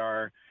 that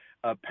are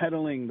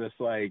peddling this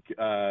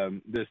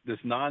this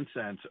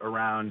nonsense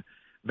around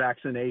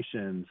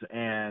vaccinations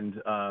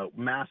and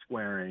mask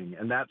wearing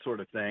and that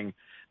sort of thing,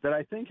 that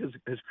I think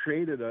has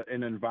created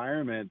an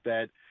environment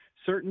that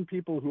certain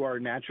people who are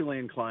naturally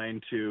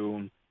inclined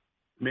to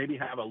maybe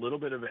have a little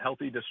bit of a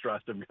healthy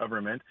distrust of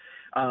government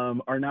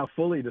are now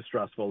fully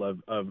distrustful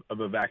of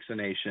a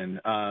vaccination.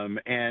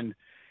 And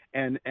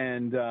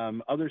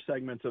other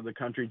segments of the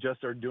country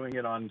just are doing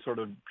it on sort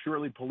of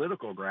purely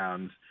political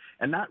grounds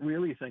and not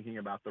really thinking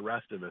about the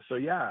rest of us. So,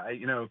 yeah,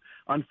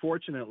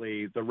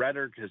 unfortunately, the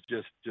rhetoric has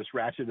just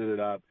ratcheted it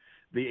up.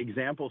 The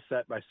example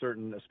set by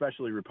certain,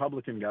 especially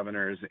Republican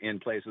governors in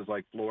places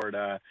like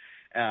Florida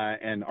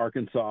and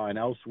Arkansas and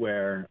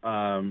elsewhere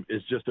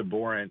is just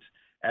abhorrent.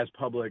 as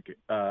public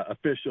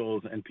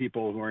officials and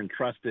people who are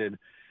entrusted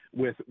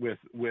with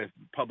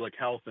public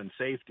health and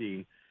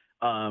safety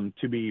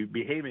to be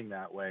behaving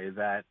that way,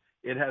 that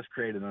it has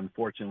created,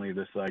 unfortunately,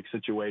 this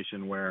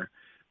situation where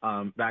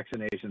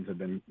vaccinations have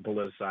been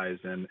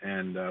politicized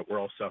and we're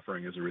all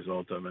suffering as a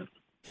result of it.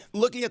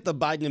 Looking at the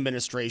Biden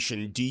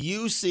administration, do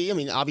you see? I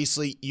mean,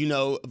 obviously,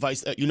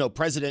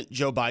 President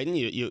Joe Biden.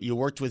 You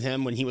worked with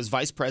him when he was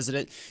vice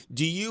president.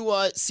 Do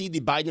you see the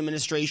Biden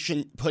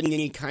administration putting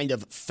any kind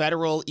of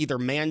federal either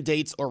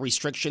mandates or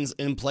restrictions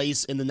in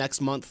place in the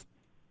next month?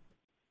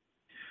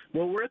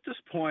 Well, we're at this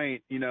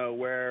point,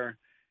 where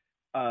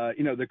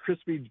the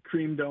Krispy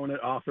Kreme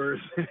donut offers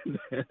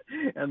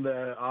and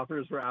the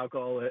offers for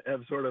alcohol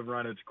have sort of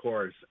run its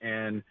course,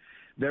 and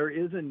there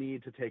is a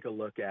need to take a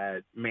look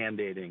at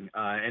mandating,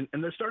 and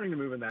they're starting to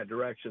move in that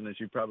direction. As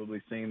you've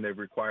probably seen, they've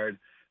required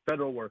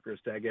federal workers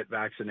to get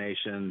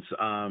vaccinations,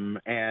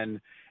 and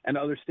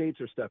other states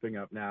are stepping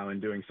up now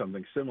and doing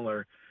something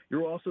similar.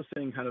 You're also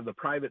seeing kind of the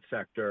private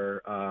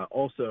sector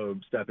also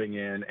stepping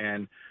in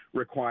and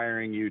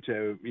requiring you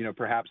to,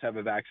 perhaps have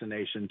a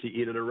vaccination to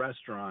eat at a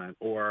restaurant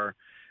or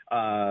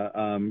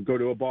go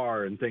to a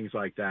bar and things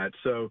like that.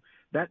 So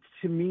that,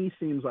 to me,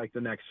 seems like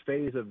the next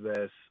phase of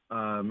this,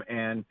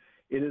 and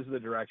it is the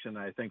direction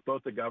I think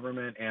both the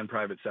government and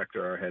private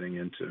sector are heading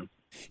into.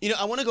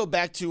 I want to go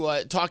back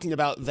to talking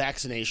about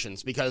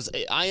vaccinations, because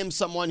I am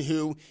someone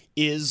who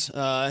is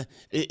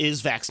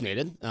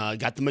vaccinated,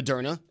 got the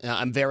Moderna.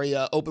 I'm very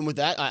open with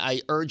that.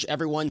 I urge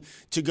everyone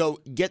to go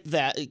get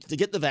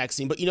the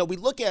vaccine. But, we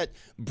look at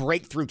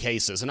breakthrough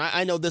cases, and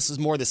I know this is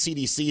more the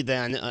CDC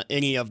than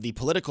any of the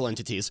political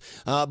entities,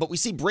 but we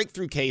see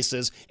breakthrough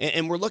cases,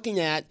 and we're looking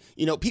at,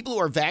 people who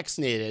are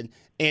vaccinated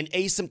and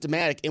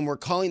asymptomatic, and we're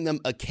calling them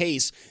a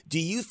case. Do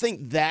you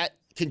think that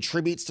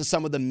contributes to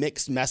some of the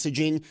mixed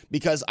messaging?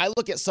 Because I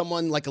look at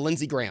someone like a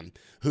Lindsey Graham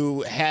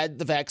who had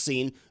the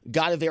vaccine,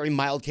 got a very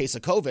mild case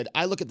of COVID.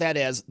 I look at that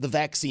as the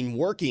vaccine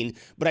working,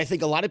 but I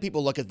think a lot of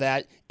people look at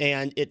that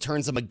and it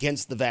turns them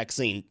against the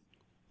vaccine.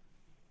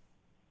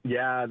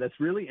 Yeah, that's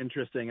really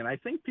interesting. And I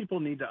think people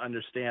need to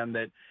understand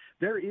that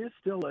there is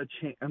still a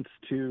chance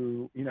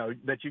to,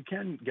 that you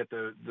can get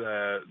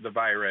the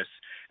virus,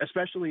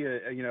 especially,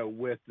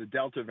 with the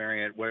Delta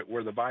variant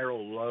where the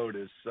viral load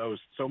is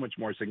so much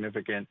more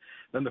significant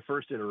than the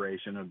first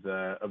iteration of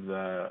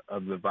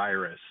the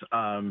virus.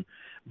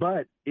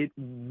 But it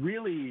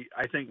really,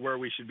 I think where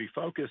we should be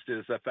focused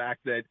is the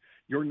fact that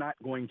you're not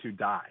going to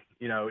die.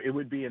 It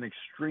would be an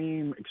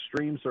extreme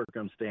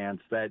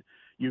circumstance that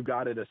you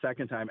got it a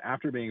second time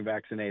after being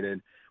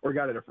vaccinated, or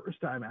got it a first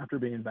time after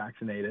being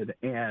vaccinated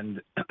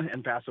and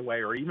pass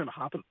away, or even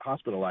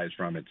hospitalized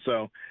from it.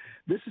 So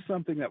this is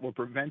something that will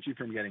prevent you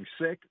from getting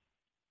sick,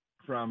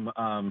 from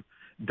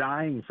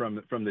dying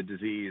from the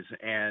disease,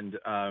 and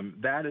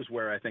that is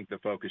where I think the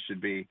focus should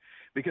be,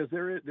 because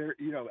there,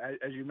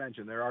 as you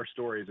mentioned, there are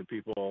stories of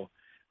people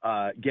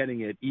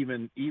getting it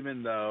even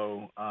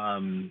though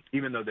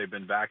they've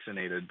been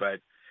vaccinated,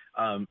 but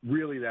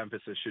really the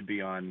emphasis should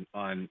be on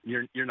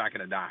you're not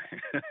going to die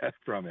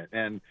from it,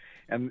 and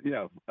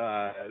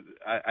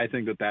I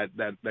think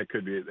that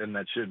could be, and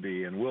that should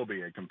be, and will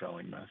be a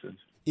compelling message.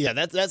 Yeah,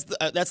 that's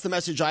the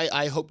message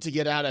I hope to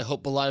get out. I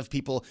hope a lot of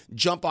people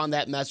jump on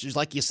that message.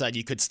 Like you said,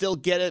 you could still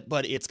get it,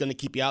 but it's going to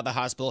keep you out of the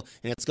hospital,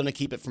 and it's going to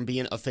keep it from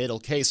being a fatal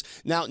case.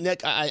 Now,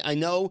 Nick, I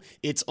know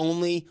it's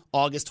only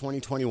August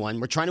 2021.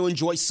 We're trying to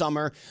enjoy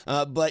summer,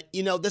 but,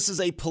 this is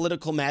a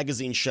political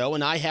magazine show,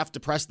 and I have to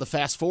press the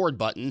fast forward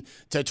button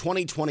to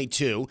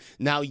 2022.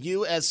 Now,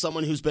 you, as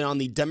someone who's been on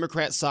the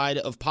Democrat side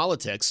of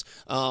politics,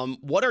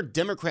 what are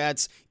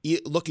Democrats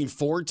looking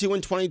forward to in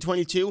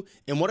 2022,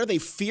 and what are they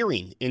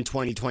fearing in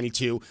 2022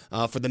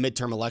 for the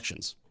midterm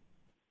elections?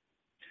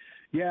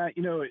 Yeah,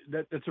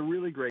 that's a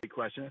really great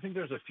question. I think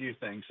there's a few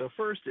things. So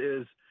first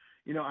is,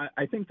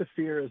 I think the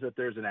fear is that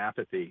there's an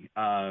apathy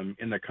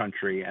in the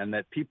country, and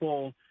that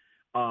people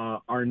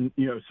are,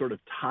 sort of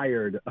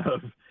tired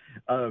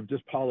of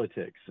just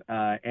politics.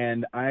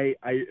 And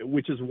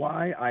which is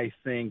why I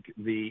think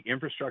the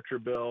infrastructure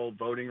bill,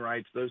 voting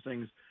rights, those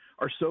things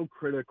are so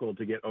critical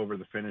to get over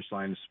the finish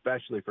line,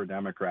 especially for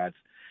Democrats,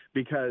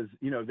 because,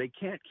 they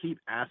can't keep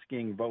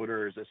asking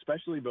voters,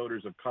 especially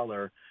voters of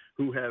color,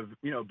 who have,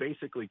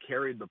 basically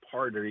carried the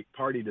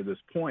party to this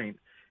point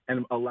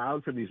and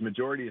allowed for these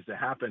majorities to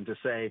happen, to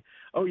say,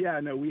 oh,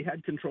 yeah, no, we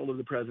had control of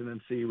the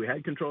presidency, we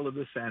had control of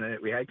the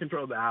Senate, we had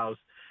control of the House,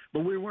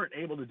 but we weren't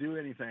able to do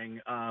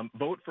anything.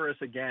 Vote for us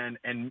again,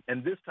 and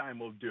this time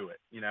we'll do it,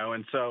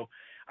 And so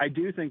I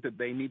do think that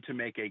they need to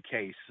make a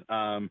case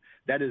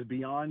that is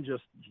beyond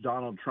just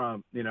Donald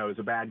Trump, is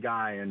a bad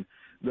guy, and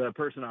the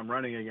person I'm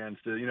running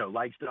against,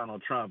 likes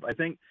Donald Trump. I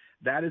think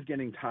that is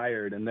getting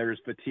tired, and there's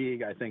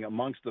fatigue, I think,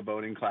 amongst the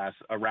voting class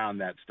around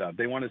that stuff.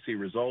 They want to see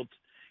results,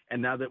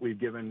 and now that we've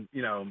given,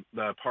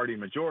 the party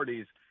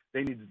majorities,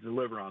 they need to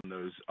deliver on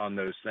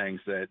those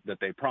things that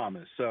they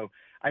promise. So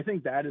I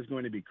think that is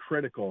going to be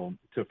critical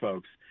to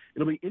folks.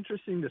 It'll be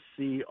interesting to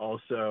see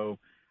also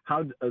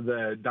how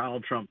the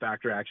Donald Trump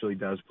factor actually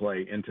does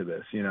play into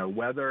this,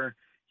 whether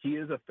he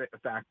is a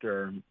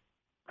factor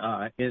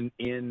in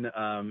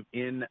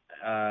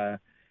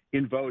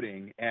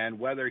voting, and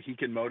whether he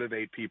can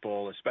motivate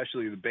people,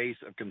 especially the base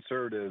of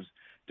conservatives,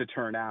 to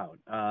turn out.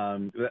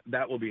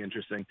 That will be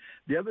interesting.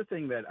 The other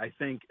thing that I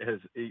think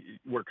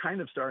we're kind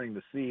of starting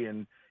to see,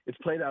 and it's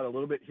played out a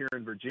little bit here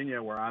in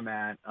Virginia where I'm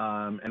at,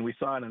 and we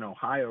saw it in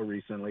Ohio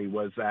recently,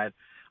 was that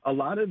a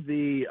lot of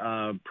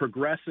the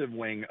progressive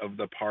wing of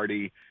the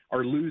party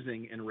are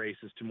losing in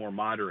races to more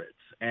moderates.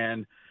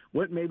 And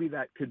what maybe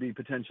that could be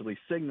potentially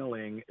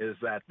signaling is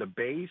that the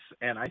base,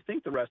 and I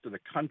think the rest of the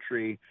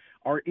country,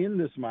 are in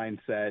this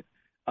mindset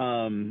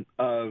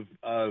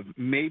of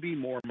maybe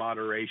more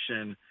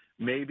moderation,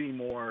 maybe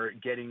more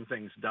getting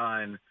things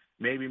done,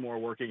 maybe more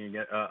working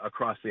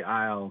across the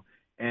aisle,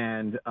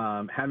 and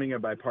having a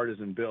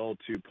bipartisan bill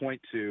to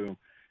point to,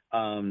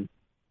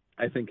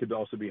 I think could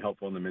also be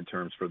helpful in the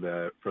midterms for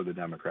the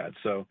Democrats.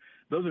 So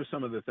those are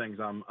some of the things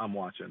I'm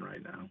watching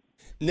right now.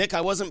 Nick, I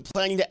wasn't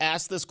planning to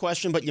ask this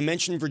question, but you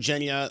mentioned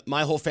Virginia.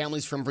 My whole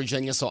family's from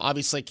Virginia, so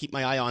obviously I keep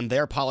my eye on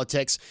their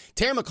politics.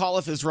 Terry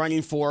McAuliffe is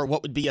running for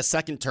what would be a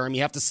second term.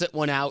 You have to sit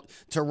one out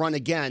to run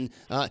again.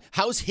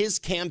 How's his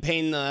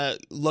campaign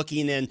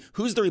looking, and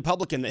who's the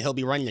Republican that he'll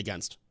be running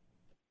against?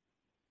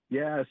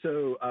 Yeah,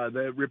 so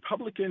the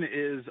Republican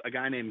is a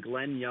guy named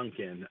Glenn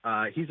Youngkin.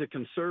 He's a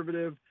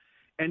conservative.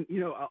 And,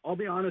 I'll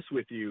be honest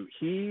with you,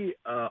 he,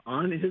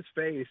 on his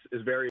face,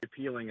 is very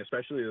appealing,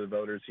 especially to the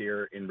voters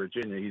here in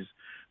Virginia. He's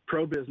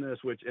pro-business,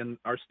 which in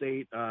our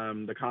state,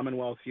 the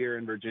Commonwealth here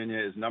in Virginia,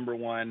 is number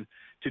one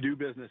to do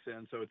business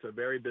in, so it's a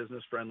very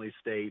business-friendly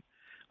state.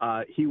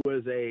 He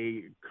was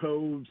a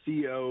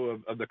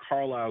co-CEO of the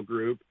Carlyle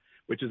Group,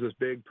 which is this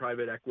big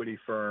private equity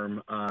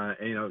firm.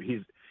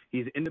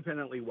 He's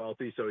independently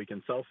wealthy, so he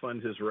can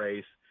self-fund his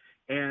race.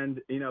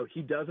 And,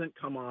 he doesn't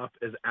come off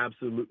as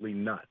absolutely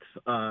nuts.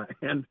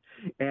 And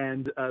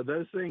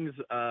those things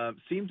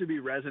seem to be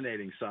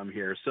resonating some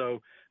here.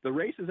 So the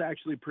race is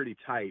actually pretty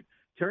tight.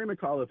 Terry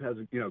McAuliffe has,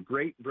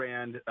 great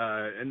brand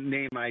and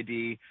name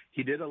ID.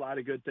 He did a lot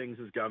of good things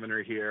as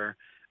governor here.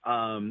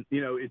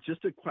 It's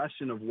just a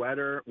question of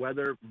whether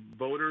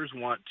voters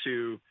want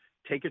to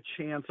take a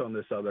chance on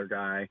this other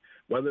guy,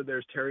 whether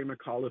there's Terry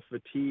McAuliffe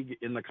fatigue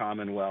in the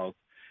Commonwealth.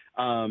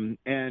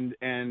 And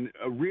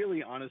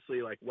really,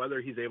 honestly, like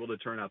whether he's able to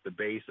turn out the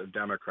base of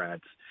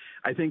Democrats.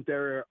 I think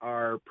there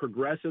are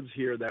progressives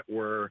here that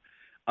were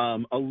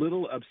a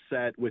little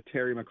upset with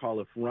Terry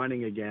McAuliffe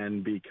running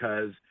again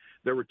because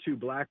there were two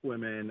black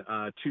women,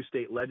 two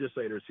state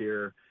legislators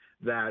here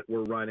that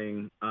were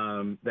running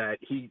that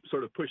he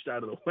sort of pushed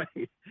out of the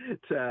way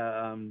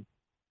to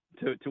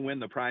win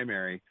the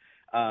primary.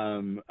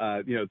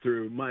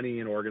 Through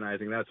money and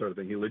organizing, that sort of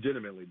thing. He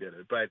legitimately did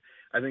it. But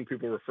I think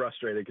people were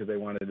frustrated because they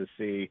wanted to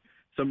see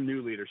some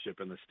new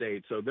leadership in the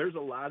state. So there's a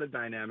lot of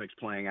dynamics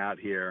playing out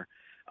here.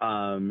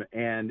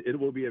 And it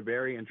will be a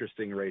very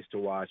interesting race to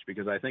watch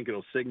because I think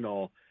it'll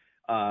signal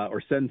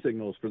or send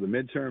signals for the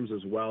midterms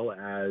as well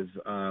as,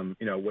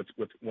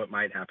 what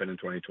might happen in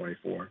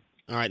 2024.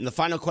 All right, and the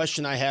final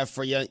question I have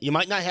for you, you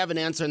might not have an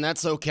answer, and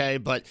that's okay,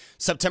 but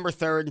September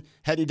 3rd,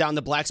 heading down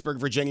to Blacksburg,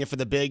 Virginia for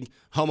the big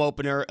home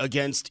opener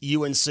against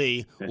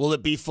UNC. Will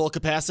it be full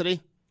capacity?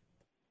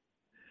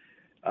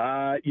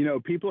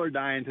 People are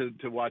dying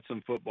to watch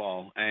some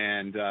football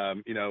and,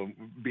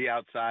 be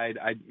outside.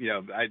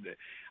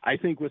 I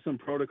think with some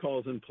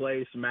protocols in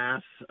place,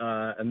 masks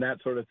and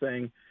that sort of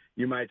thing,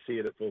 you might see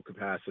it at full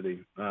capacity.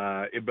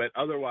 But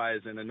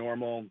otherwise, in a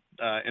normal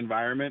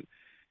environment,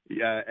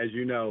 as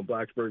you know,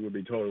 Blacksburg would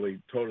be totally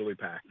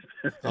packed.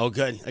 Oh,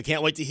 good. I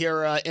can't wait to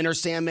hear Inner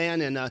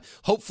Sandman and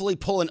hopefully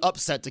pull an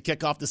upset to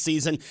kick off the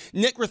season.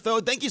 Nick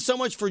Rathod, thank you so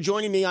much for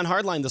joining me on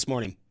Hardline this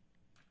morning.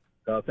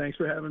 Thanks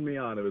for having me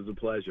on. It was a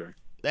pleasure.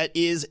 That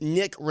is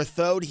Nick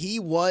Rathod. He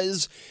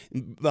was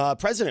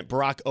President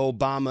Barack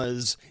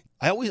Obama's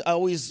 – I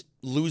always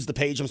lose the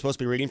page I'm supposed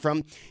to be reading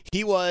from.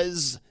 He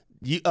was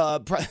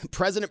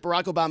President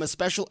Barack Obama's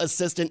special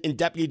assistant and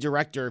deputy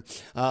director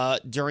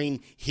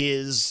during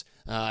his –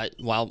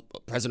 while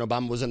President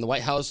Obama was in the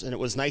White House, and it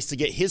was nice to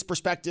get his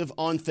perspective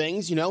on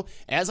things.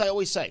 As I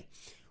always say,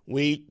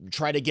 we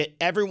try to get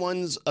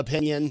everyone's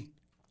opinion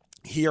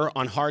here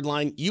on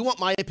Hardline. You want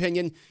my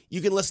opinion,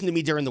 you can listen to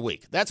me during the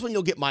week. That's when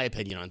you'll get my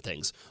opinion on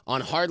things.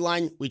 On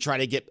Hardline, we try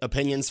to get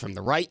opinions from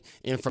the right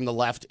and from the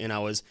left, and I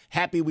was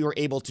happy we were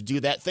able to do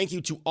that. Thank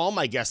you to all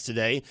my guests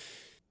today.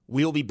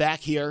 We will be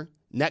back here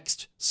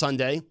next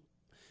Sunday,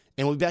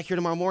 and we'll be back here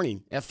tomorrow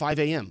morning at 5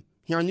 a.m.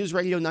 here on News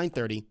Radio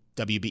 930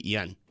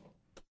 WBEN.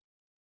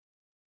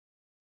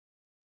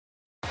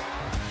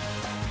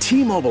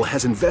 T-Mobile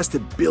has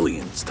invested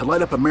billions to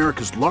light up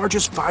America's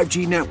largest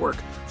 5G network,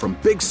 from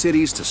big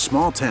cities to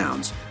small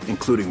towns,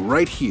 including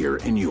right here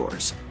in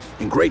yours.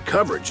 And great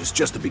coverage is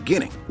just the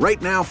beginning. Right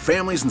now,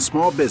 families and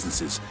small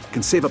businesses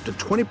can save up to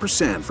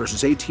 20%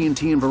 versus AT&T and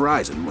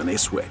Verizon when they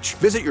switch.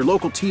 Visit your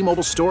local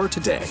T-Mobile store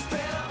today.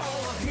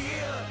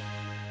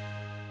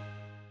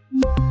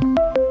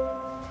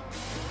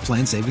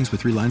 Plan savings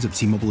with 3 lines of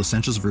T-Mobile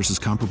Essentials versus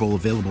comparable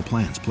available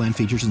plans. Plan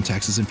features and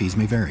taxes and fees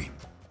may vary.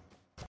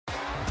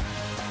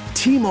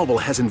 T-Mobile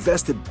has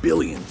invested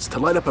billions to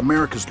light up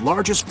America's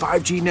largest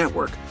 5G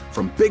network,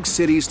 from big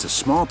cities to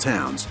small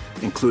towns,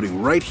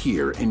 including right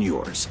here in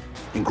yours.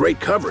 And great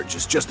coverage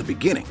is just the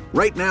beginning.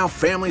 Right now,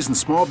 families and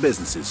small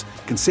businesses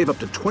can save up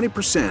to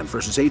 20%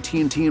 versus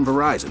AT&T and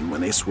Verizon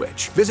when they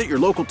switch. Visit your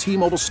local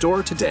T-Mobile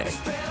store today.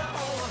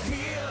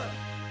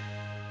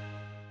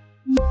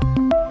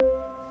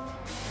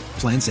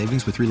 Plan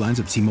savings with 3 lines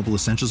of T-Mobile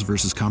Essentials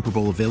versus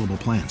comparable available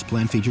plans.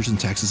 Plan features and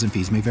taxes and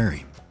fees may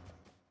vary.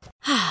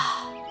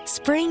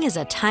 Spring is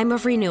a time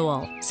of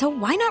renewal, so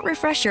why not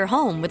refresh your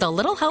home with a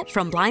little help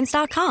from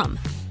Blinds.com?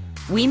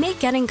 We make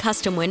getting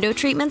custom window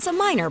treatments a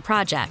minor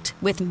project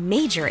with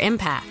major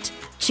impact.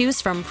 Choose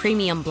from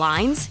premium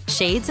blinds,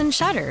 shades, and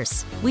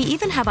shutters. We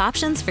even have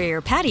options for your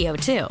patio,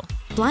 too.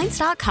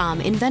 Blinds.com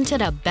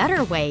invented a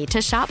better way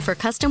to shop for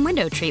custom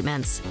window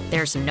treatments.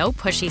 There's no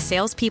pushy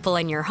salespeople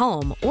in your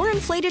home or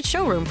inflated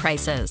showroom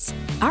prices.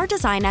 Our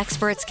design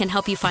experts can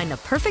help you find the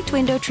perfect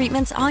window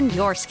treatments on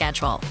your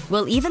schedule.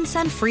 We'll even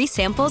send free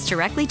samples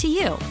directly to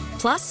you.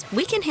 Plus,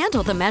 we can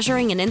handle the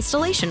measuring and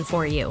installation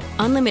for you.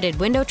 Unlimited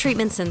window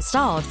treatments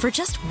installed for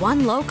just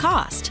one low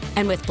cost.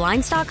 And with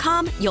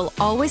Blinds.com, you'll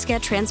always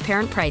get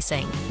transparent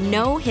pricing.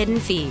 No hidden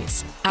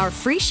fees. Our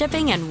free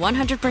shipping and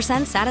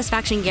 100%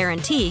 satisfaction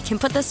guarantee can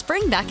put the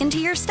spring back into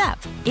your step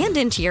and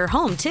into your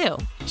home, too.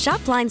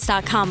 Shop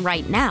Blinds.com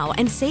right now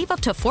and save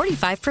up to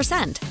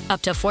 45%.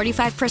 Up to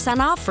 45%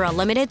 off for a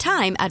limited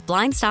time at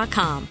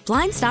Blinds.com.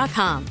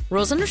 Blinds.com.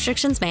 Rules and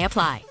restrictions may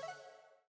apply.